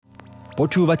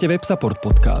Počúvate Websupport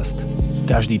podcast.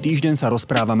 Každý týždeň sa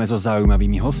rozprávame so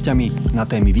zaujímavými hostiami na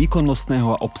témy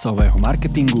výkonnostného a obsahového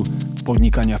marketingu,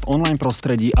 podnikania v online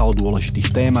prostredí a o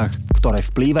dôležitých témach, ktoré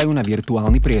vplývajú na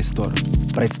virtuálny priestor.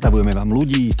 Predstavujeme vám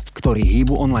ľudí, ktorí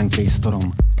hýbu online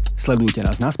priestorom. Sledujte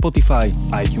nás na Spotify,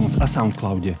 iTunes a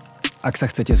Soundcloude. Ak sa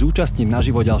chcete zúčastniť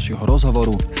naživo ďalšieho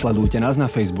rozhovoru, sledujte nás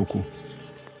na Facebooku.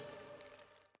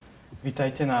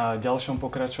 Vítajte na ďalšom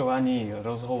pokračovaní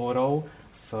rozhovorov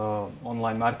s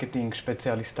online marketing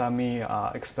špecialistami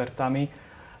a expertami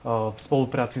v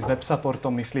spolupráci s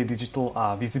Websupportom, Mysli Digital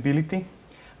a Visibility.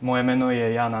 Moje meno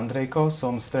je Jan Andrejko,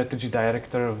 som Strategy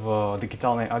Director v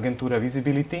digitálnej agentúre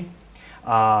Visibility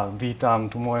a vítam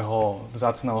tu môjho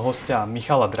vzácneho hostia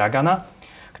Michala Dragana,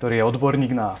 ktorý je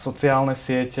odborník na sociálne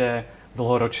siete,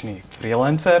 dlhoročný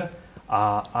freelancer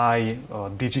a aj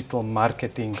digital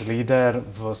marketing leader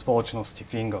v spoločnosti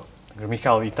Fingo. Takže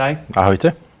Michal, vítaj.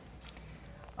 Ahojte.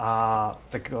 A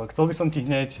tak chcel by som ti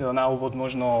hneď na úvod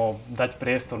možno dať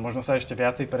priestor, možno sa ešte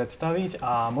viacej predstaviť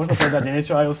a možno povedať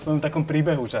niečo aj o svojom takom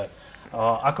príbehu, že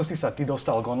ako si sa ty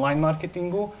dostal k online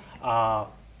marketingu a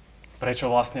prečo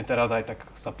vlastne teraz aj tak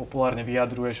sa populárne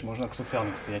vyjadruješ možno k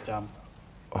sociálnym sieťam.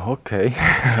 OK.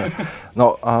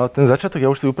 No a ten začiatok ja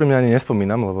už si úprimne ani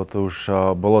nespomínam, lebo to už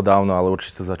bolo dávno, ale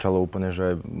určite začalo úplne,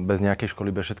 že bez nejakej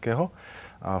školy, bez všetkého.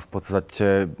 A v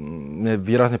podstate mne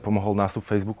výrazne pomohol nástup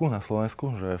Facebooku na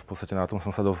Slovensku, že v podstate na tom som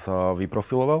sa dosť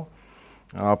vyprofiloval.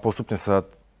 A postupne sa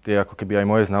tie ako keby aj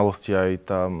moje znalosti, aj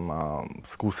tam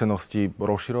skúsenosti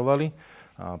rozširovali.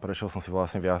 A prešiel som si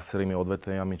vlastne viacerými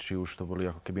odvetviami, či už to boli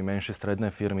ako keby menšie stredné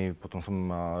firmy, potom som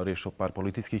riešil pár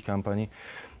politických kampaní.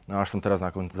 No až som teraz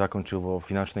zakončil vo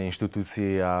finančnej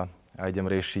inštitúcii a idem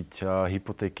riešiť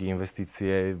hypotéky,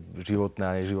 investície, životné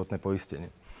a neživotné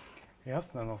poistenie.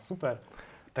 Jasné, no super.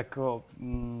 Tak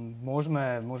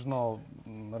môžeme možno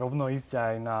rovno ísť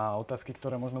aj na otázky,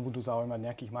 ktoré možno budú zaujímať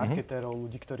nejakých marketérov,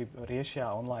 ľudí, ktorí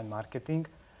riešia online marketing.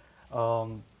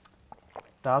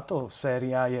 Táto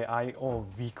séria je aj o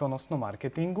výkonnostnom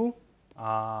marketingu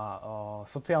a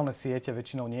sociálne siete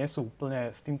väčšinou nie sú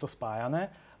úplne s týmto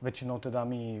spájané. Väčšinou teda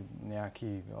my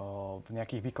v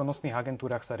nejakých výkonnostných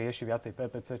agentúrach sa rieši viacej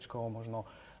PPCčko,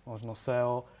 možno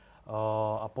SEO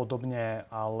a podobne,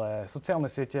 ale sociálne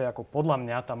siete ako podľa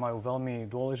mňa tam majú veľmi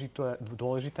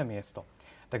dôležité miesto.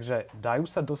 Takže dajú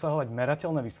sa dosahovať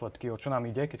merateľné výsledky, o čo nám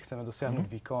ide, keď chceme dosiahnuť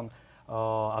výkon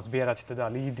a zbierať teda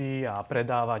lídy a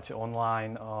predávať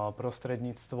online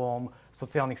prostredníctvom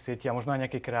sociálnych sietí a možno aj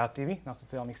nejaké kreatívy na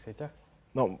sociálnych sieťach?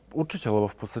 No určite, lebo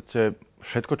v podstate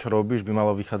všetko, čo robíš, by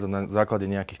malo vychádzať na základe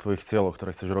nejakých tvojich cieľov,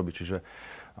 ktoré chceš robiť. Čiže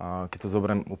keď to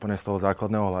zoberiem úplne z toho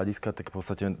základného hľadiska, tak v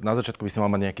podstate na začiatku by si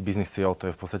mal mať nejaký biznis cieľ,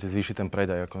 to je v podstate zvýšiť ten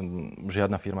predaj. Ako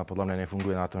žiadna firma podľa mňa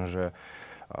nefunguje na tom, že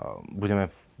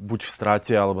budeme buď v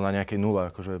stráte alebo na nejakej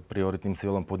nule. Akože prioritným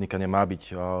cieľom podnikania má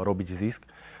byť robiť zisk.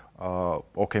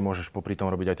 OK, môžeš popri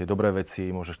tom robiť aj tie dobré veci,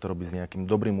 môžeš to robiť s nejakým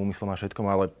dobrým úmyslom a všetkom,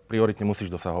 ale prioritne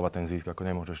musíš dosahovať ten zisk, ako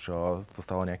nemôžeš to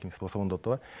stále nejakým spôsobom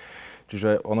dotovať.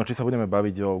 Čiže či sa budeme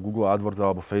baviť o Google AdWords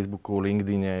alebo Facebooku,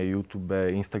 LinkedIne,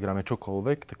 YouTube, Instagrame,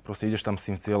 čokoľvek, tak proste ideš tam s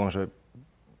tým cieľom, že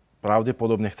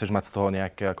pravdepodobne chceš mať z toho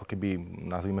nejaké, ako keby,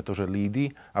 nazvime to, že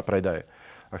lídy a predaje.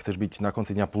 A chceš byť na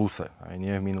konci dňa pluse, aj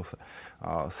nie v minuse.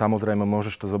 A samozrejme,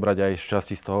 môžeš to zobrať aj z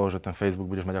časti z toho, že ten Facebook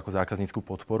budeš mať ako zákaznícku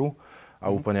podporu a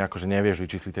úplne akože nevieš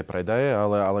vyčísliť tie predaje,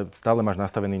 ale stále máš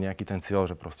nastavený nejaký ten cieľ,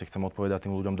 že proste chcem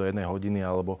odpovedať tým ľuďom do 1 hodiny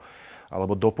alebo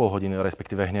do pol hodiny,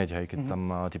 respektíve hneď, hej, keď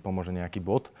tam ti pomôže nejaký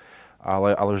bod.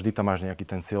 Ale vždy tam máš nejaký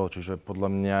ten cieľ, čiže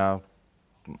podľa mňa,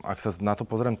 ak sa na to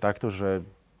pozriem takto, že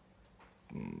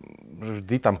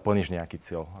vždy tam plníš nejaký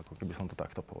cieľ, ako keby som to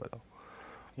takto povedal.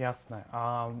 Jasné.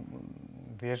 A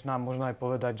vieš nám možno aj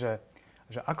povedať,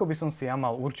 že ako by som si ja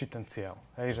mal určiť ten cieľ?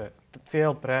 Hej, že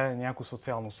cieľ pre nejakú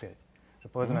sociálnu sieť.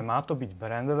 Že povedzme, má to byť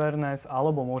brand awareness,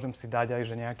 alebo môžem si dať aj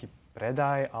že nejaký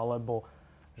predaj, alebo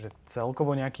že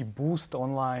celkovo nejaký boost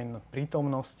online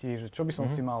prítomnosti, že čo by som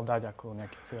si mal dať ako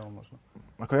nejaký cieľ možno?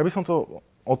 Ako ja by som to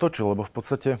otočil, lebo v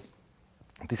podstate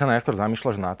ty sa najskôr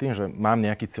zamýšľaš nad tým, že mám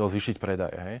nejaký cieľ zvýšiť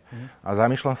predaje, hej? A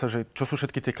zamýšľam sa, že čo sú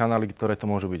všetky tie kanály, ktoré to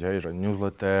môžu byť, hej? Že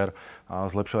newsletter,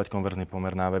 zlepšovať konverzný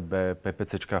pomer na webe,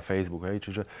 PPCčka, Facebook, hej?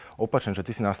 Čiže opačne, že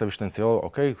ty si nastavíš ten cieľ,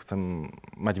 OK, chcem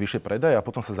mať vyššie predaje a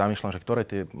potom sa zamýšľam, že ktoré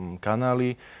tie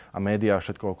kanály a médiá a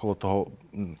všetko okolo toho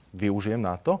využijem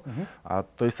na to. A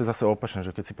to isté zase opačne,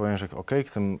 že keď si poviem, že OK,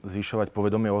 chcem zvyšovať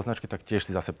povedomie o značke, tak tiež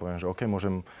si zase poviem, že OK,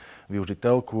 môžem využiť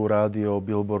telku, rádio,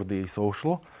 billboardy,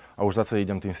 social. A už zase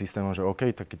idem tým systémom, že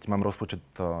OK, tak keď mám rozpočet,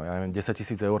 ja neviem, 10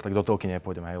 000 eur, tak do telky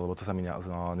nepôjdem, hej, lebo to sa mi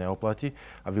neoplatí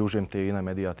a využijem tie iné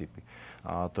mediatypy.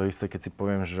 A to isté, keď si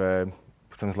poviem, že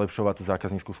chcem zlepšovať tú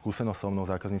zákaznícku skúsenosť so mnou,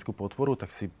 zákaznícku podporu, tak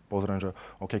si pozriem, že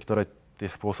OK, ktoré tie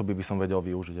spôsoby by som vedel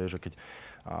využiť. Že keď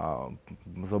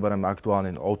zoberiem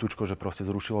aktuálne O2, že proste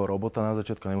zrušilo robota na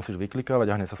začiatku, nemusíš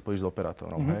vyklikávať a hneď sa spojíš s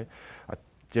operátorom. Hej? A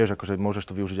tiež akože môžeš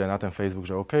to využiť aj na ten Facebook,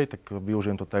 že OK, tak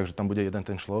využijem to tak, že tam bude jeden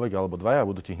ten človek alebo dvaja a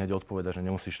budú ti hneď odpovedať, že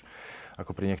nemusíš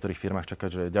ako pri niektorých firmách čakať,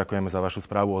 že ďakujeme za vašu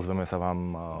správu, ozveme sa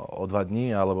vám o 2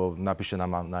 dní alebo napíšte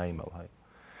nám na e-mail. Hej.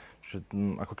 Že,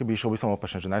 ako keby išiel by som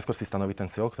opačne, že najskôr si stanoviť ten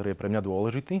cieľ, ktorý je pre mňa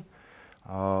dôležitý,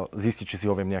 zistiť, či si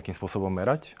ho viem nejakým spôsobom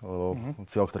merať, lebo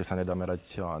cieľ, ktorý sa nedá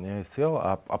merať, nie je cieľ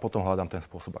a potom hľadám ten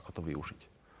spôsob, ako to využiť.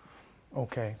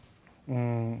 OK.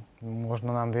 Možno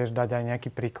nám vieš dať aj nejaký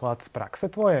príklad z praxe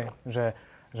tvojej?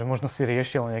 Že možno si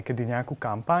riešil niekedy nejakú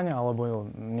kampaň alebo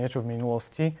niečo v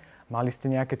minulosti, mali ste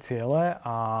nejaké ciele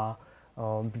a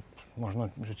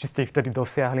možno, že či ste ich vtedy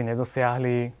dosiahli,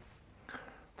 nedosiahli?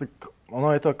 Tak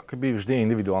ono je to ako keby vždy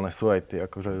individuálne. Sú aj tie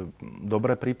akože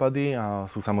dobré prípady a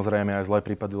sú samozrejme aj zlé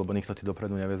prípady, lebo nikto ti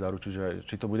dopredu nevie zaručiť, že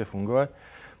či to bude fungovať.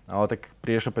 Ale tak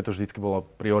pri e-shope to vždy bolo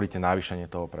priorite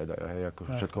navýšenie toho predaja. Hej, ako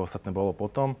všetko ostatné bolo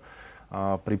potom.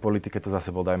 A pri politike to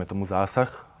zase bol, dajme tomu, zásah,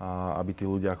 aby tí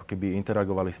ľudia ako keby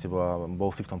interagovali s tebou a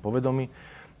bol si v tom povedomí.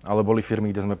 Ale boli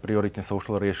firmy, kde sme prioritne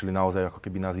social riešili naozaj ako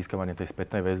keby na získavanie tej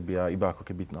spätnej väzby a iba ako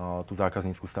keby tú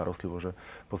zákaznícku starostlivosť. Že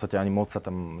v podstate ani moc sa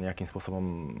tam nejakým spôsobom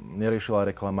neriešila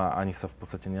reklama, ani sa v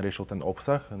podstate neriešil ten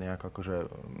obsah nejak akože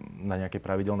na nejakej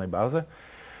pravidelnej báze.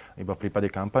 Iba v prípade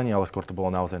kampani, ale skôr to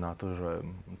bolo naozaj na to, že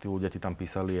tí ľudia ti tam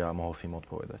písali a mohol si im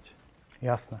odpovedať.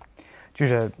 Jasné.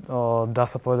 Čiže dá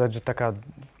sa povedať, že taká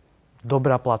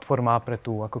dobrá platforma pre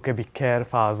tú ako keby care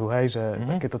fázu, hej, že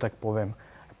keď to tak poviem,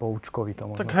 poučkovi to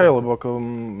možno. Tak hej, lebo ako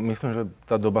myslím, že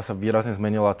tá doba sa výrazne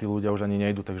zmenila a tí ľudia už ani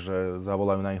nejdu, takže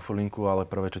zavolajú na infolinku, ale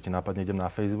prvé, čo ti napadne, idem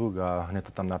na Facebook a hneď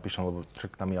to tam napíšem, lebo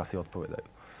však tam mi asi odpovedajú.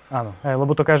 Áno, hej,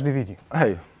 lebo to každý vidí.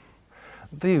 Hej.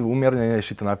 Tí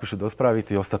umiernenejší to napíšu do správy,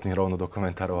 tí ostatní rovno do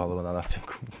komentárov alebo na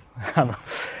nástenku. Áno,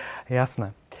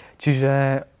 jasné.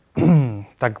 Čiže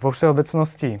tak vo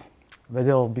všeobecnosti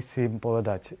vedel by si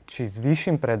povedať, či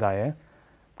zvýšim predaje,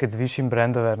 keď zvýšim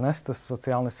brand awareness cez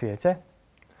sociálne siete?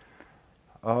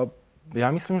 Ja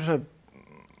myslím, že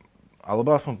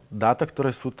alebo aspoň dáta,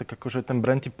 ktoré sú, tak akože ten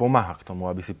brand ti pomáha k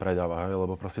tomu, aby si predával, hej?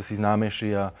 Lebo proste si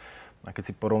známejší a keď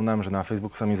si porovnám, že na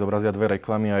Facebooku sa mi zobrazia 2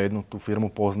 reklamy a jednu tú firmu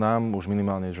poznám, už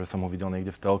minimálne, že som ho videl niekde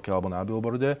v telke alebo na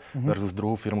billboarde, versus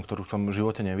druhú firmu, ktorú som v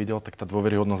živote nevidel, tak tá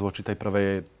dôveryhodnosť voči tej prvej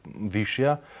je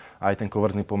vyššia a aj ten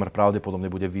konverzný pomer pravdepodobne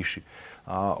bude vyšší.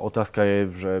 A otázka je,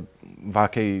 že v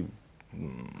akej,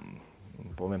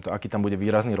 poviem to, aký tam bude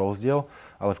výrazný rozdiel,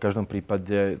 ale v každom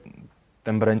prípade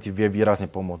ten brand ti vie výrazne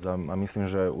pomôcť a myslím,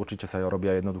 že určite sa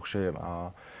robia jednoduchšie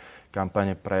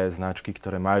kampane pre značky,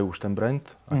 ktoré majú už ten brand,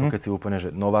 ako keď si úplne, že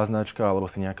nová značka, alebo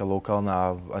si nejaká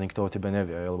lokálna a nikto o tebe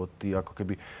nevie, lebo ty ako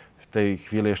keby v tej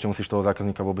chvíli ešte musíš toho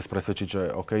zákazníka vôbec presvedčiť, že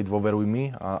OK, dôveruj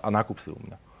mi a nakúp si u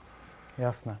mňa.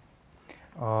 Jasné.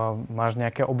 Máš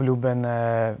nejaké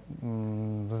obľúbené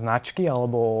značky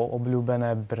alebo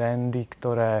obľúbené brandy,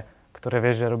 ktoré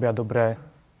vieš, že robia dobre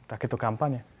takéto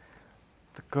kampane?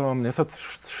 Tak mne sa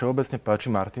všeobecne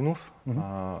páči Martinus.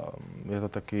 Je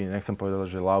to taký, nechcem povedať,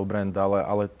 že love brand,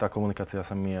 ale tá komunikácia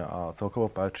sa mi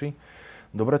celkovo páči.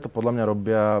 Dobre to podľa mňa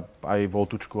robia aj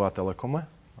Voltučku a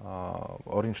Telekome.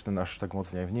 Orange ten až tak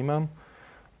moc nevnímam.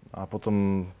 A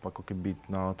potom ako keby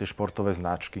tie športové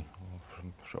značky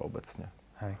všeobecne.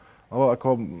 Hej. Lebo ako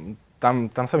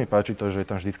tam sa mi páči to, že je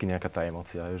tam vždycky nejaká tá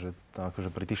emócia, že akože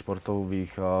pri tých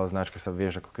športových značkách sa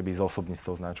vieš ako keby zosobniť s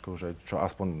tou značkou, že čo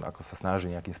aspoň ako sa snaží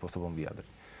nejakým spôsobom vyjadriť.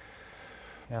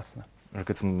 Jasné. Že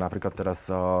keď som napríklad teraz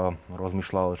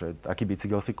rozmýšľal, že aký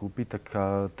bicykel si kúpiť, tak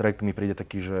Trek mi príde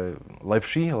taký, že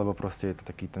lepší, lebo proste je to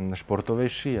taký ten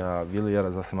športovejší a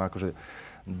Willier zase má akože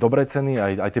dobré ceny,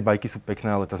 aj tie bajky sú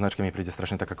pekné, ale tá značka mi príde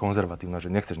strašne taká konzervatívna,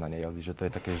 že nechceš na nej jazdiť, že to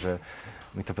je také, že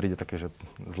mi to príde také, že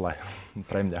zle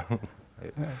pre mňa.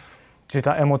 Čiže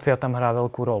tá emócia tam hrá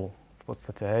veľkú rolu v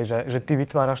podstate, hej? Že ty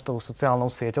vytváraš tou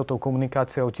sociálnou sieťou, tou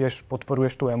komunikáciou, tiež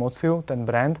podporuješ tú emóciu, ten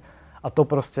brand a to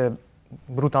proste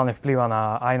brutálne vplýva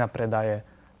aj na predaje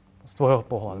z tvojho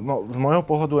pohľadu. No, z môjho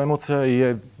pohľadu emócia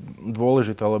je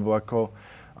dôležitá, lebo ako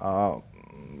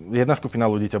jedna skupina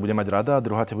ľudí ťa bude mať rada,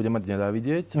 druhá ťa bude mať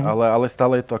nenávidieť, ale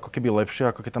stále je to ako keby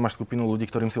lepšie, ako keď tam máš skupinu ľudí,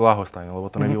 ktorým si ľahostajný,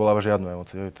 lebo to nevyvoláva žiadnu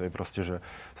emóciu. To je proste, že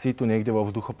si tu niekde vo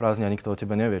vzduchoprázdne a nikto o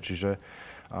tebe nevie, čiže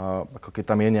ako keď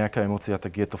tam je nejaká emócia,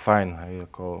 tak je to fajn, hej,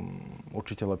 ako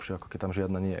určite lepšie, ako keď tam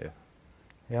žiadna nie je.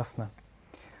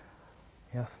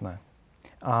 Jasné.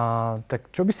 A tak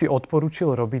čo by si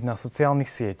odporúčil robiť na sociálnych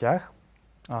sieťach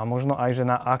a možno aj, že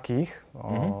na akých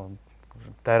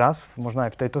teraz, možno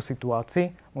aj v tejto situácii,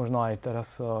 možno aj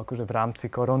teraz akože v rámci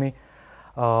korony,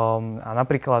 A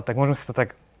napríklad, tak môžeme si to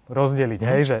tak rozdeliť,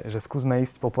 hej, že skúsme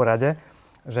ísť po porade,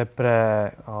 že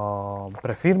pre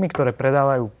firmy, ktoré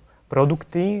predávajú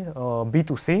produkty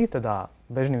B2C, teda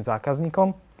bežným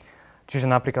zákazníkom, čiže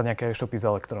napríklad nejaké e-shopy s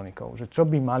elektronikou, že čo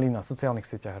by mali na sociálnych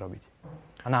sieťach robiť?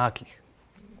 A na akých?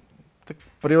 Tak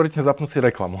prioritne zapnúť si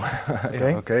reklamu.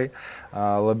 Okay. Okay.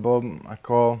 Lebo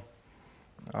ako,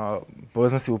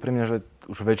 povedzme si úprimne, že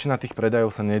už väčšina tých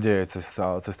predajov sa nedieje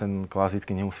cez ten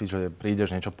klasický newsfeed, že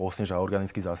prídeš, niečo postneš a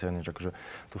organicky zasiahneš. Akože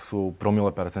to sú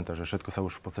promile percenta, že všetko sa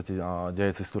už v podstate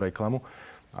deje cez tú reklamu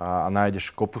a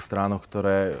nájdeš kopu stránok,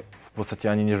 ktoré v podstate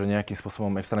ani nie, že nejakým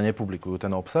spôsobom extra nepublikujú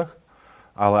ten obsah,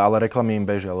 ale reklamy im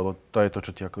bežia, lebo to je to,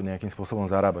 čo ti ako nejakým spôsobom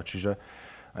zarába. Čiže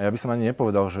ja by som ani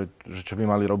nepovedal, že čo by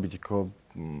mali robiť.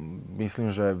 Myslím,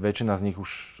 že väčšina z nich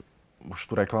už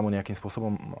tú reklamu nejakým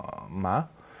spôsobom má.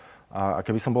 A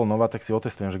keby som bol nová, tak si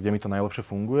otestujem, že kde mi to najlepšie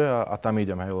funguje a tam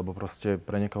idem, hej, lebo proste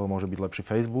pre niekoho môže byť lepší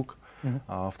Facebook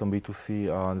v tom B2C,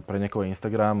 a pre niekoho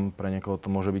Instagram, pre niekoho to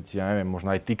môže byť, ja neviem,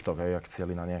 možno aj TikTok, hej, ak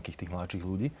chceli na nejakých tých mladších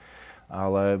ľudí.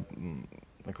 Ale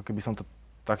ako keby som to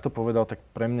takto povedal, tak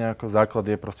pre mňa ako základ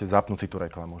je proste zapnúť si tú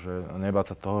reklamu, že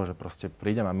nebáť sa toho, že proste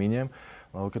prídem a miniem,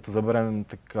 lebo keď to zoberiem,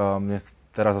 tak mne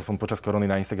teraz aspoň počas korony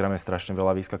na Instagrame strašne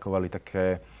veľa vyskakovali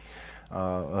také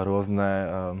rôzne,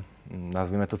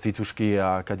 nazvime to cicušky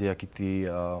a kadejakí tí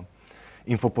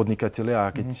infopodnikatelia.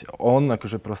 A keď on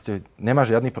akože proste nemá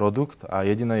žiadny produkt a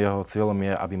jediné jeho cieľom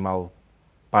je, aby mal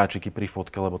páčiky pri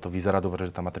fotke, lebo to vyzerá dobre,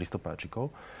 že tam má 300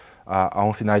 páčikov. A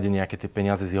on si nájde nejaké tie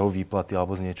peniaze z jeho výplaty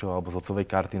alebo z niečoho, alebo z otcovej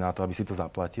karty na to, aby si to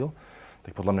zaplatil.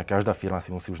 Tak podľa mňa každá firma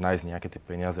si musí už nájsť nejaké tie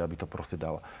peniaze, aby to proste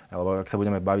dala. Lebo ak sa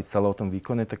budeme baviť stále o tom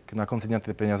výkone, tak na konci dňa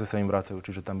tie peniaze sa im vracajú,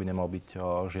 čiže tam by nemal byť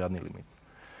žiadny limit.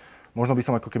 Možno by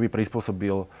som ako keby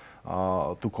prispôsobil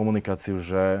tú komunikáciu,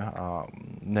 že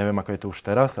neviem, ako je to už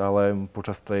teraz, ale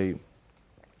počas tej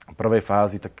prvej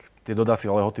fázy, tak tie dodacie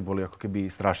lehoty boli ako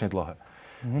keby strašne dlhé.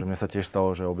 Že mne sa tiež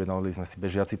stalo, že objednali sme si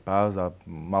bežiaci pás a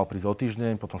mal prísť o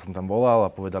týždeň, potom som tam volal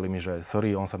a povedali mi, že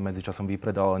sorry, on sa medzičasom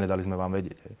vypredal, ale nedali sme vám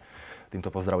vedieť.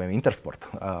 Týmto pozdravujem Intersport.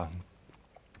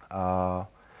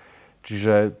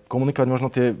 Čiže komunikovať možno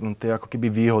tie ako keby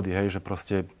výhody, hej, že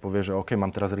proste povie, že OK,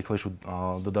 mám teraz rýchlejšiu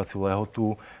dodaciu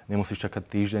lehotu, nemusíš čakať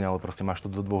týždeň, ale proste máš to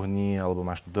do 2 dní, alebo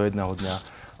máš to do 1 dňa,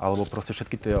 alebo proste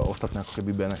všetky tie ostatné ako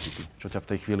keby benefity, čo ťa v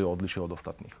tej chvíli odliší od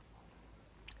ostatných.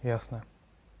 Jasné.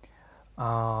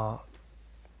 A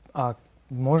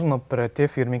možno pre tie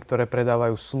firmy, ktoré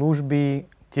predávajú služby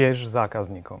tiež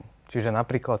zákazníkom, čiže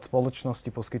napríklad spoločnosti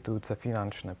poskytujúce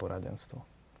finančné poradenstvo.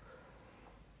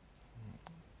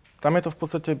 Tam je to v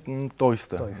podstate to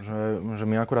isté. Že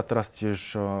my akurát teraz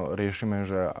tiež riešime,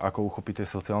 že ako uchopiť tie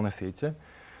sociálne siete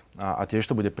a tiež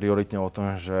to bude prioritne o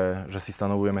tom, že si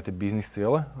stanovujeme tie biznis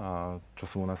ciele, čo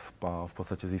sú u nás v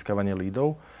podstate získavanie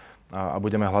lídov a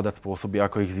budeme hľadať spôsoby,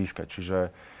 ako ich získať. Čiže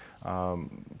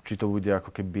či to bude ako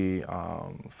keby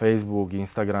Facebook,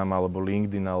 Instagram alebo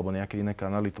LinkedIn alebo nejaké iné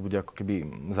kanály, to bude ako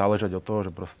keby záležať od toho,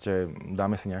 že proste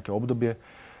dáme si nejaké obdobie,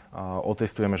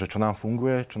 otestujeme, že čo nám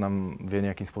funguje, čo nám vie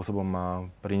nejakým spôsobom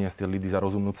priniesť tie lídy za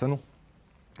rozumnú cenu.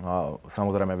 A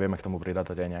samozrejme vieme k tomu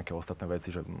pridátať aj nejaké ostatné veci,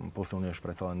 že posilňuješ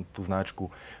predsa len tú značku,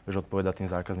 vieš odpovedať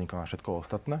tým zákazníkom a všetko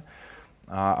ostatné.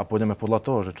 A pôjdeme podľa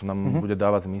toho, že čo nám bude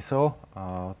dávať zmysel,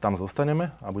 a tam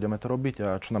zostaneme a budeme to robiť a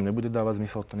čo nám nebude dávať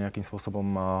zmysel, to nejakým spôsobom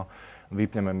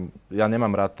vypneme. Ja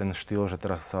nemám rád ten štýl, že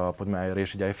teraz poďme aj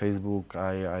riešiť aj Facebook,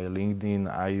 aj LinkedIn,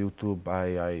 aj YouTube,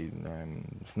 aj neviem,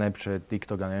 Snapchat,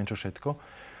 TikTok a neviem čo všetko.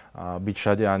 A byť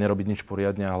všade a nerobiť nič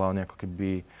poriadne a hlavne ako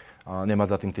keby nemať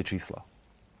za tým tie čísla.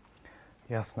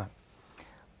 Jasné.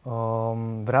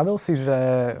 Vravel si,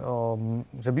 že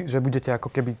budete ako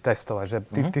keby testovať, že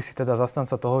ty si teda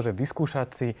zastanca toho, že vyskúšať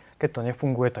si, keď to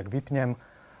nefunguje, tak vypnem.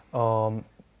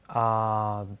 A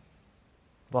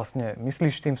vlastne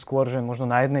myslíš tým skôr, že možno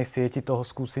na jednej sieti toho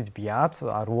skúsiť viac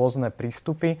a rôzne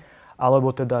prístupy, alebo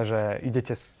teda, že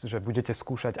budete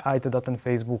skúšať aj teda ten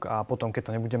Facebook a potom, keď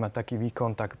to nebude mať taký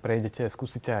výkon, tak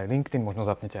skúsite aj LinkedIn, možno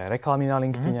zapnete aj reklamy na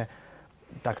LinkedIne.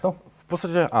 Takto? V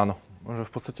podstate áno. Že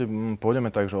v podstate pôjdeme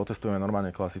tak, že otestujeme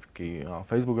normálne klasický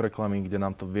Facebook reklamy, kde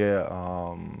nám to vie,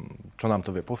 čo nám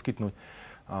to vie poskytnúť.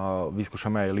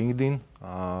 Vyskúšame aj LinkedIn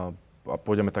a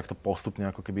pôjdeme takto postupne,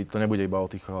 ako keby to nebude iba o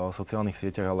tých sociálnych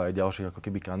sieťach, ale aj ďalších ako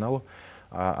keby kanálov.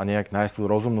 A nejak nájsť tú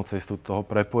rozumnú cestu toho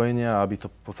prepojenia, aby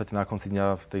to v podstate na konci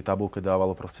dňa v tej tabulke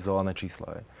dávalo proste zelené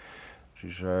čísla. Aj.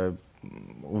 Čiže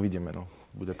uvidíme, no.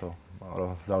 Bude to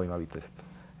zaujímavý test.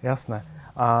 Jasné.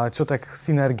 A čo tak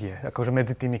synergie, akože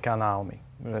medzi tými kanálmi?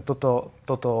 Že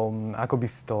toto, ako by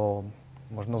si to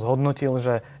možno zhodnotil,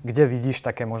 že kde vidíš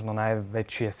také možno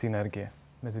najväčšie synergie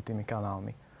medzi tými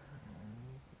kanálmi?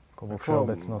 ako vo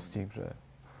všeobecnosti, že...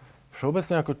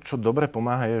 Všeobecne ako čo dobre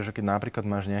pomáha je, že keď napríklad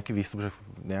máš nejaký výstup, že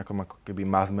v nejakom ako keby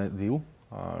mass médiu,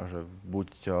 že buď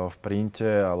v printe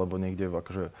alebo niekde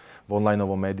v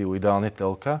onlineovom médiu, ideálne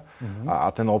telka a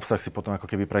ten obsah si potom ako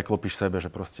keby preklopíš sebe,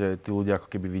 že proste tí ľudia ako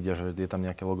keby vidia, že je tam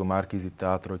nejaké logo Markízy,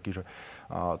 Teatrojky, že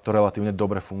to relatívne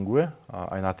dobre funguje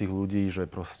aj na tých ľudí, že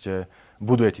proste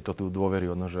buduje ti to tú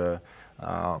dôveryhodnosť, že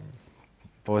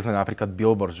povedzme napríklad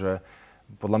billboard, že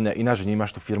podľa mňa ináč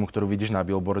vnímaš tú firmu, ktorú vidíš na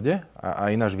billboarde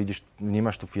a ináč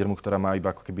vnímaš tú firmu, ktorá má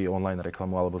iba ako keby online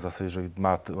reklamu, alebo zase, že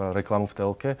má reklamu v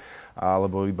telke,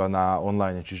 alebo iba na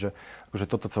online. Čiže akože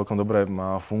toto celkom dobre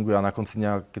funguje a na konci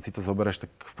dňa, keď si to zoberieš,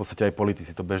 tak v podstate aj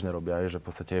politici to bežne robia, že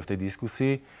v podstate je v tej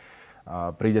diskusii.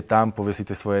 A príde tam, povie si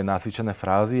tie svoje nacvičené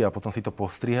frázy a potom si to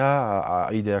postriha a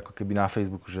ide ako keby na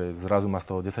Facebook, že zrazu má z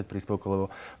toho 10 príspevkov, lebo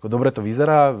ako dobre to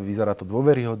vyzerá to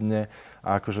dôveryhodne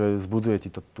a akože zbudzuje ti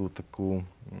to tú takú,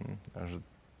 že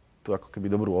tú ako keby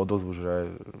dobrú odozvu,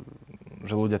 že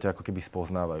ľudia ťa ako keby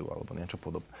spoznávajú alebo niečo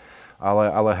podobné.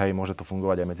 Ale hej, môže to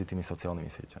fungovať aj medzi tými sociálnymi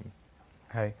sieťami.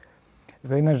 Hej.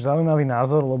 To je ináč zaujímavý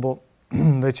názor, lebo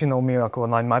väčšinou my ako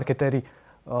online marketéri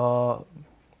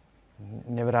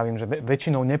nevravím, že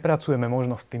väčšinou nepracujeme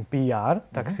možno s tým PR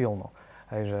tak silno.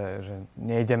 Hej, že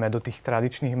nejdeme do tých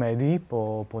tradičných médií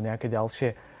po nejaké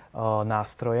ďalšie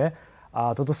nástroje.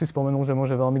 A toto si spomenul, že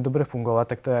môže veľmi dobre fungovať,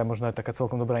 tak to je možno aj taká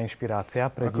celkom dobrá inšpirácia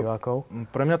pre divákov.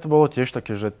 Pre mňa to bolo tiež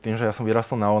také, že tým, že ja som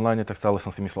vyrastol na online, tak stále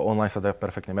som si myslel, online sa dá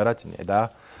perfektne merať.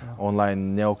 Nedá. Online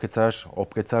neokecáš,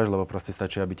 obkecáš, lebo proste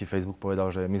stačí, aby ti Facebook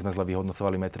povedal, že my sme zle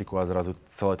vyhodnocovali metriku a zrazu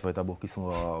celé tvoje tabulky sú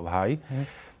v háji.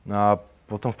 A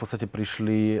potom v podstate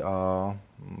prišli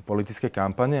politické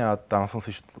kampane a tam som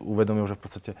si uvedomil, že v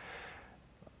podstate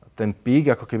ten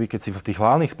pík, ako keby keď si v tých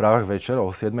hlavných správach večer o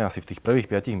 7, asi v tých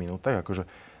prvých 5 minútach, akože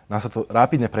nám sa to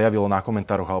rápidne prejavilo na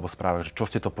komentároch alebo správach, že čo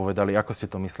ste to povedali, ako ste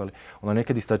to mysleli. Ono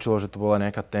niekedy stačilo, že to bola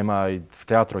nejaká téma aj v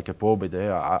Teatrojke po obede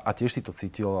a tiež si to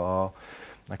cítil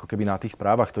ako keby na tých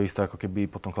správach, to isté ako keby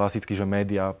potom klasicky, že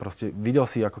média, proste vedel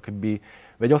si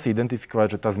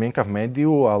identifikovať, že tá zmienka v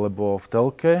médiu, alebo v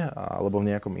telke, alebo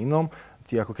v nejakom inom,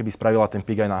 ti ako keby spravila ten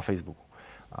pík aj na Facebooku.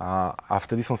 A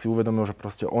vtedy som si uvedomil, že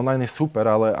proste online je super,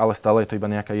 ale stále je to iba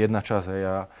nejaká jedna časť.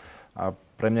 A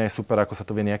pre mňa je super, ako sa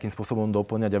to vie nejakým spôsobom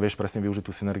doplňať a vieš presne využiť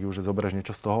tú synergiu, že zoberieš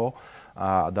niečo z toho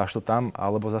a dáš to tam,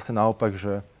 alebo zase naopak,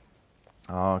 že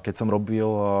keď som robil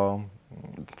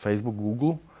Facebook,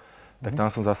 Google, tak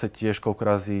tam som zase tiež koľko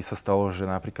razy sa stalo, že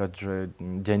napríklad, že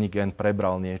denník N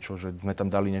prebral niečo, že sme tam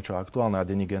dali niečo aktuálne a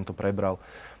denník N to prebral.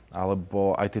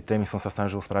 Alebo aj tie témy som sa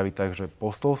snažil spraviť tak, že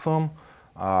postol som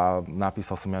a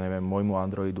napísal som, ja neviem, môjmu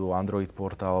Androidu, Android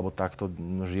portál, alebo takto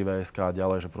Živé.sk a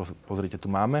ďalej, že pozrite,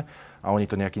 tu máme. A oni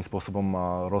to nejakým spôsobom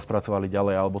rozpracovali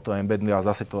ďalej, alebo to embedli a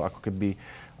zase to ako keby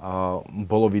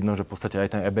bolo vidno, že v podstate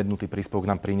aj ten embednutý príspevok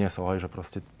nám priniesol, že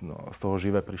proste z toho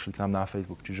Živé prišli k nám na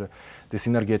Facebook. Čiže tie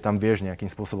synergie tam vieš nejakým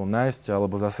spôsobom nájsť,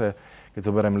 alebo zase, keď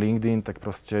zoberiem LinkedIn, tak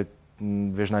proste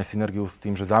vieš nájsť synergiu s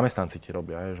tým, že zamestnanci ti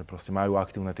robia, že proste majú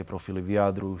aktívne tie profily,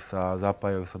 vyjadrujú sa,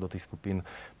 zapájajú sa do tých skupín,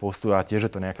 postujú a tiež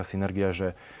je to nejaká synergia,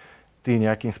 že ty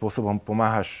nejakým spôsobom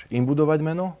pomáhaš im budovať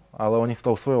meno, ale oni s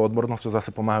tou svojou odbornosťou zase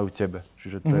pomáhajú tebe.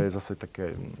 Čiže to je zase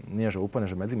také, nie že úplne,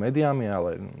 že medzi médiami,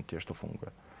 ale tiež to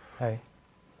funguje. Hej.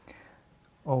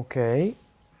 OK.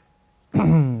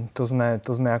 To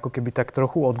sme ako keby tak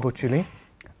trochu odbočili,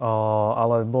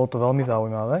 ale bolo to veľmi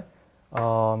zaujímavé.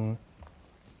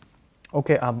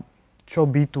 OK, a čo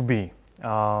B2B?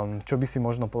 Čo by si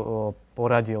možno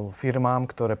poradil firmám,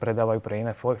 ktoré predávajú pre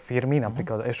iné firmy,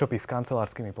 napríklad e-shopy s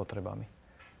kancelárskymi potrebami?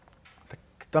 Tak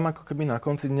tam ako keby na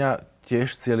konci dňa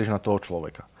tiež cieliš na toho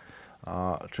človeka.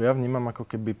 A čo ja vnímam ako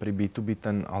keby pri B2B,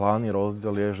 ten hlavný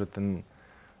rozdiel je, že ten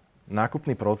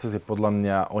nákupný proces je podľa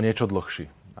mňa o niečo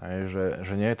dlhší.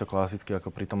 Že nie je to klasicky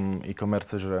ako pri tom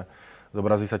e-commerce, že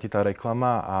zobrazí sa ti tá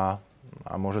reklama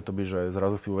a môže to byť, že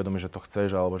zrazu si uvedomíš, že to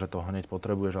chceš, alebo že to hneď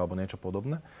potrebuješ, alebo niečo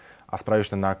podobné. A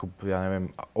spravíš ten nákup, ja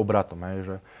neviem, obratom.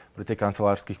 Že pri tej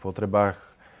kancelárskych potrebách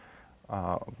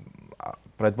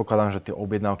predpokladám, že tie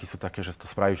objednávky sú také, že to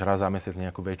spravíš raz za mesiac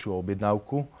nejakú väčšiu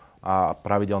objednávku a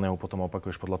pravidelne ho potom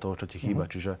opakuješ podľa toho, čo ti chýba.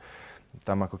 Čiže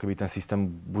tam ako keby ten systém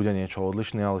bude niečo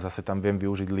odlišný, ale zase tam viem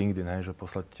využiť LinkedIn, že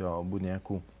poslať buď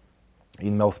nejakú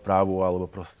e-mail správu, alebo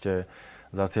proste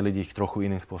zacieliť ich trochu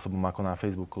iným spôsobom ako na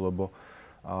Facebooku, lebo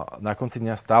na konci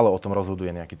dňa stále o tom rozhoduje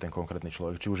nejaký ten konkrétny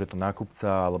človek. Či už je to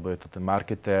nákupca, alebo je to ten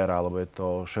marketér, alebo je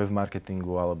to šéf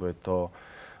marketingu, alebo je to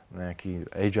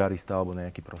nejaký HRista, alebo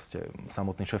nejaký proste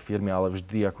samotný šéf firmy, ale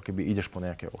vždy ako keby ideš po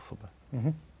nejakej osobe.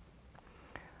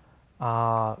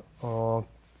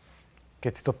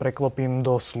 Keď si to preklopím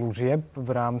do služieb v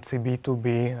rámci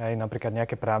B2B, aj napríklad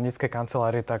nejaké právnické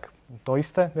kancelárie, tak to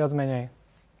isté viac menej?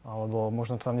 Alebo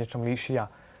možno sa v niečom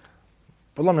líšia?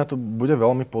 Podľa mňa to bude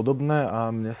veľmi podobné a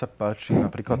mne sa páči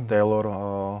napríklad Taylor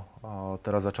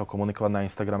teraz začal komunikovať na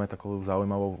Instagrame takou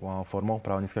zaujímavou formou,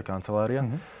 právnická kancelária.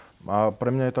 A pre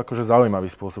mňa je to akože zaujímavý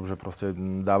spôsob, že proste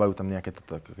dávajú tam nejaké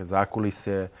také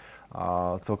zákulisie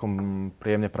a celkom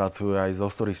príjemne pracujú aj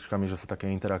so storičkami, že sú také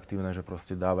interaktívne, že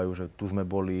proste dávajú, že tu sme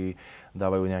boli,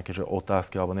 dávajú nejaké že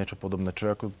otázky alebo niečo podobné,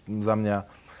 čo je ako za mňa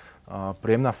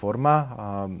príjemná forma. A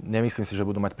nemyslím si, že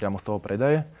budú mať priamo z toho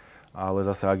predaje, ale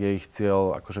zase ak je ich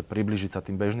cieľ akože priblížiť sa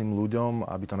tým bežným ľuďom,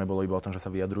 aby to nebolo iba o tom, že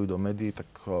sa vyjadrujú do médií, tak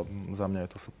za mňa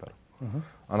je to super.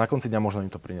 A na konci dňa možno im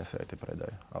to prinesie aj tie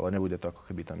predaje, ale nebude to ako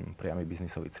keby ten priamy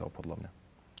biznisový cieľ podľa mňa.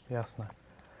 Jasné.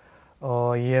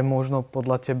 Je možno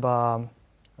podľa teba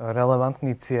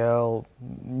relevantný cieľ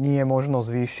nie je možno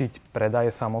zvýšiť predaje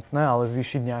samotné, ale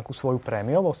zvýšiť nejakú svoju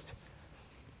prémiovosť?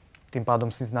 Tým pádom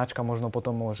si značka možno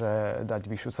potom môže dať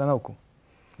vyššiu cenovku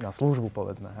na službu,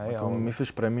 povedzme. Hej, ako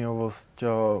myslíš prémiovosť,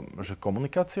 že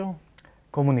komunikáciou?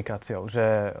 Komunikáciou,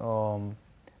 že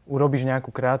urobíš nejakú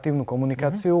kreatívnu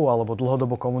komunikáciu alebo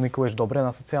dlhodobo komunikuješ dobre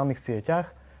na sociálnych sieťach,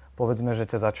 povedzme, že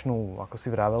ťa začnú, ako si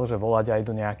vravel, že volať aj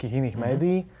do nejakých iných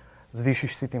médií,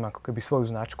 zvýšiš si tým ako keby svoju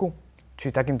značku.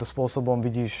 Či takýmto spôsobom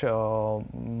vidíš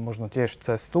možno tiež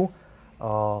cestu,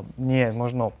 nie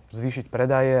možno zvýšiť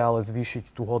predaje, ale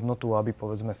zvýšiť tú hodnotu, aby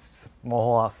povedzme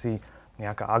mohla si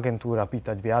nejaká agentúra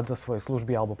pýtať viac za svoje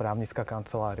služby alebo právnická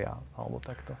kancelária alebo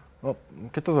takto. No,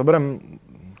 keď to zoberiem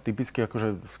typicky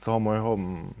akože z toho môjho,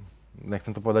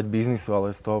 nechcem to povedať biznisu,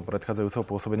 ale z toho predchádzajúceho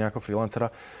pôsobenia ako freelancera,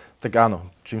 tak áno,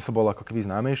 čím som bol ako keby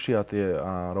známejší a tie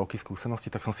roky skúsenosti,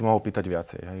 tak som si mohol pýtať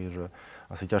viacej, hej, že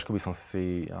asi ťažko by som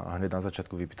si hneď na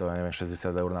začiatku vypýtal, neviem, 60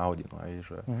 eur na hodinu, hej,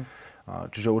 že,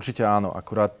 čiže určite áno,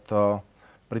 akurát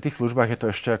pri tých službách je to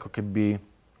ešte ako keby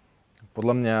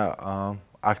podľa mňa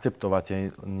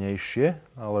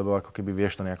akceptovateľnejšie, alebo ako keby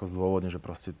vieš to nejako zdôvodniť, že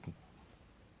proste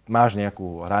máš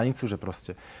nejakú hranicu, že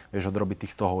proste vieš odrobiť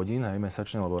tých 100 hodín aj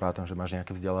mesačne, lebo rátam, že máš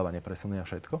nejaké vzdelávanie, presuny a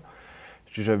všetko.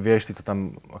 Čiže vieš si to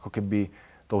tam ako keby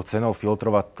tou cenou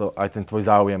filtrovať to, aj ten tvoj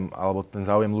záujem, alebo ten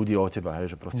záujem ľudí o teba,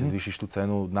 hej, že proste zvýšiš tú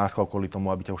cenu náskval kvôli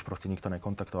tomu, aby ťa už proste nikto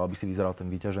nekontaktoval, aby si vyzeral ten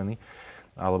vyťažený,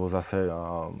 alebo zase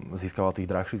získaval tých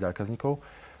drahších zákazníkov.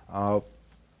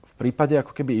 V prípade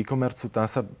ako keby e-commerce, tam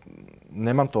sa,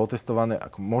 nemám to otestované,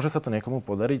 ako, môže sa to niekomu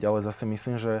podariť, ale zase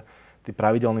myslím, že tí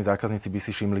pravidelní zákazníci by si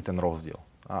všimli ten rozdiel.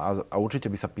 A určite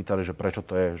by sa pýtali, že prečo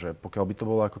to je, že pokiaľ by to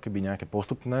bolo ako keby nejaké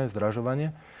postupné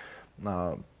zdražovanie,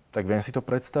 tak viem si to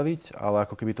predstaviť, ale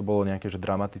ako keby to bolo nejaké že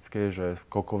dramatické, že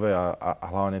skokové a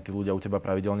hlavne tí ľudia u teba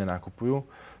pravidelne nakupujú,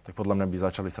 tak podľa mňa by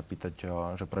začali sa pýtať,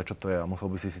 že prečo to je a musel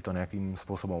by si to nejakým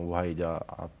spôsobom uhajiť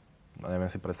a neviem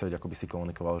si predstaviť, ako by si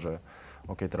komunikoval, že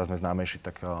OK, teraz sme známejší,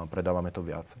 tak predávame to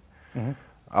viacej.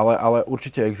 Ale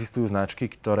určite existujú značky,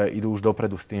 ktoré idú už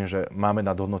dopredu s tým, že máme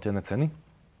nadhodnotené ceny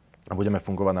a budeme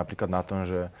fungovať napríklad na tom,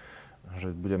 že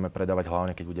budeme predávať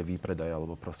hlavne, keď bude výpredaj,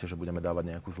 alebo proste, že budeme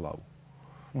dávať nejakú zľavu.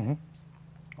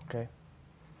 OK.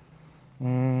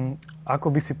 Ako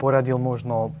by si poradil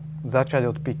možno začať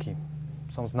od piky?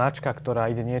 Som značka, ktorá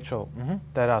ide niečo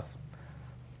teraz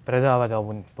predávať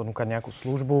alebo ponúkať nejakú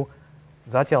službu.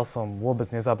 Zatiaľ som vôbec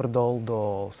nezabrdol do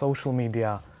social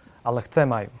media, ale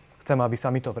chcem, aby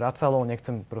sa mi to vracalo.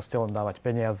 Nechcem proste len dávať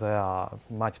peniaze a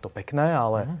mať to pekné,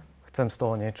 ale chcem z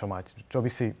toho niečo mať. Čo by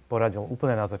si poradil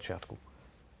úplne na začiatku?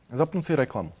 Zapnúť si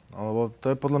reklamu. Lebo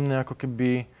to je podľa mňa ako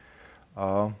keby,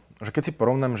 že keď si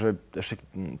porovnám, že ešte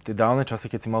tie dávne časy,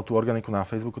 keď si mal tú organiku na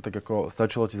Facebooku, tak ako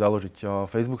stačilo ti založiť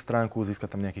Facebook stránku,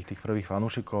 získať tam nejakých tých prvých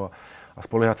fanúšikov a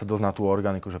spoliehať sa dosť na tú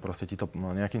organiku, že proste ti to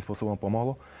nejakým spôsobom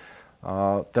pomohlo.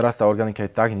 A teraz tá organika je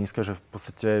tak nízka, že v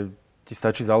podstate ti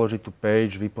stačí založiť tú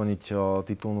page, vyplniť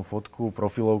titulnú fotku,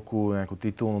 profilovku, nejakú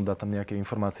titulnú, dať tam nejaké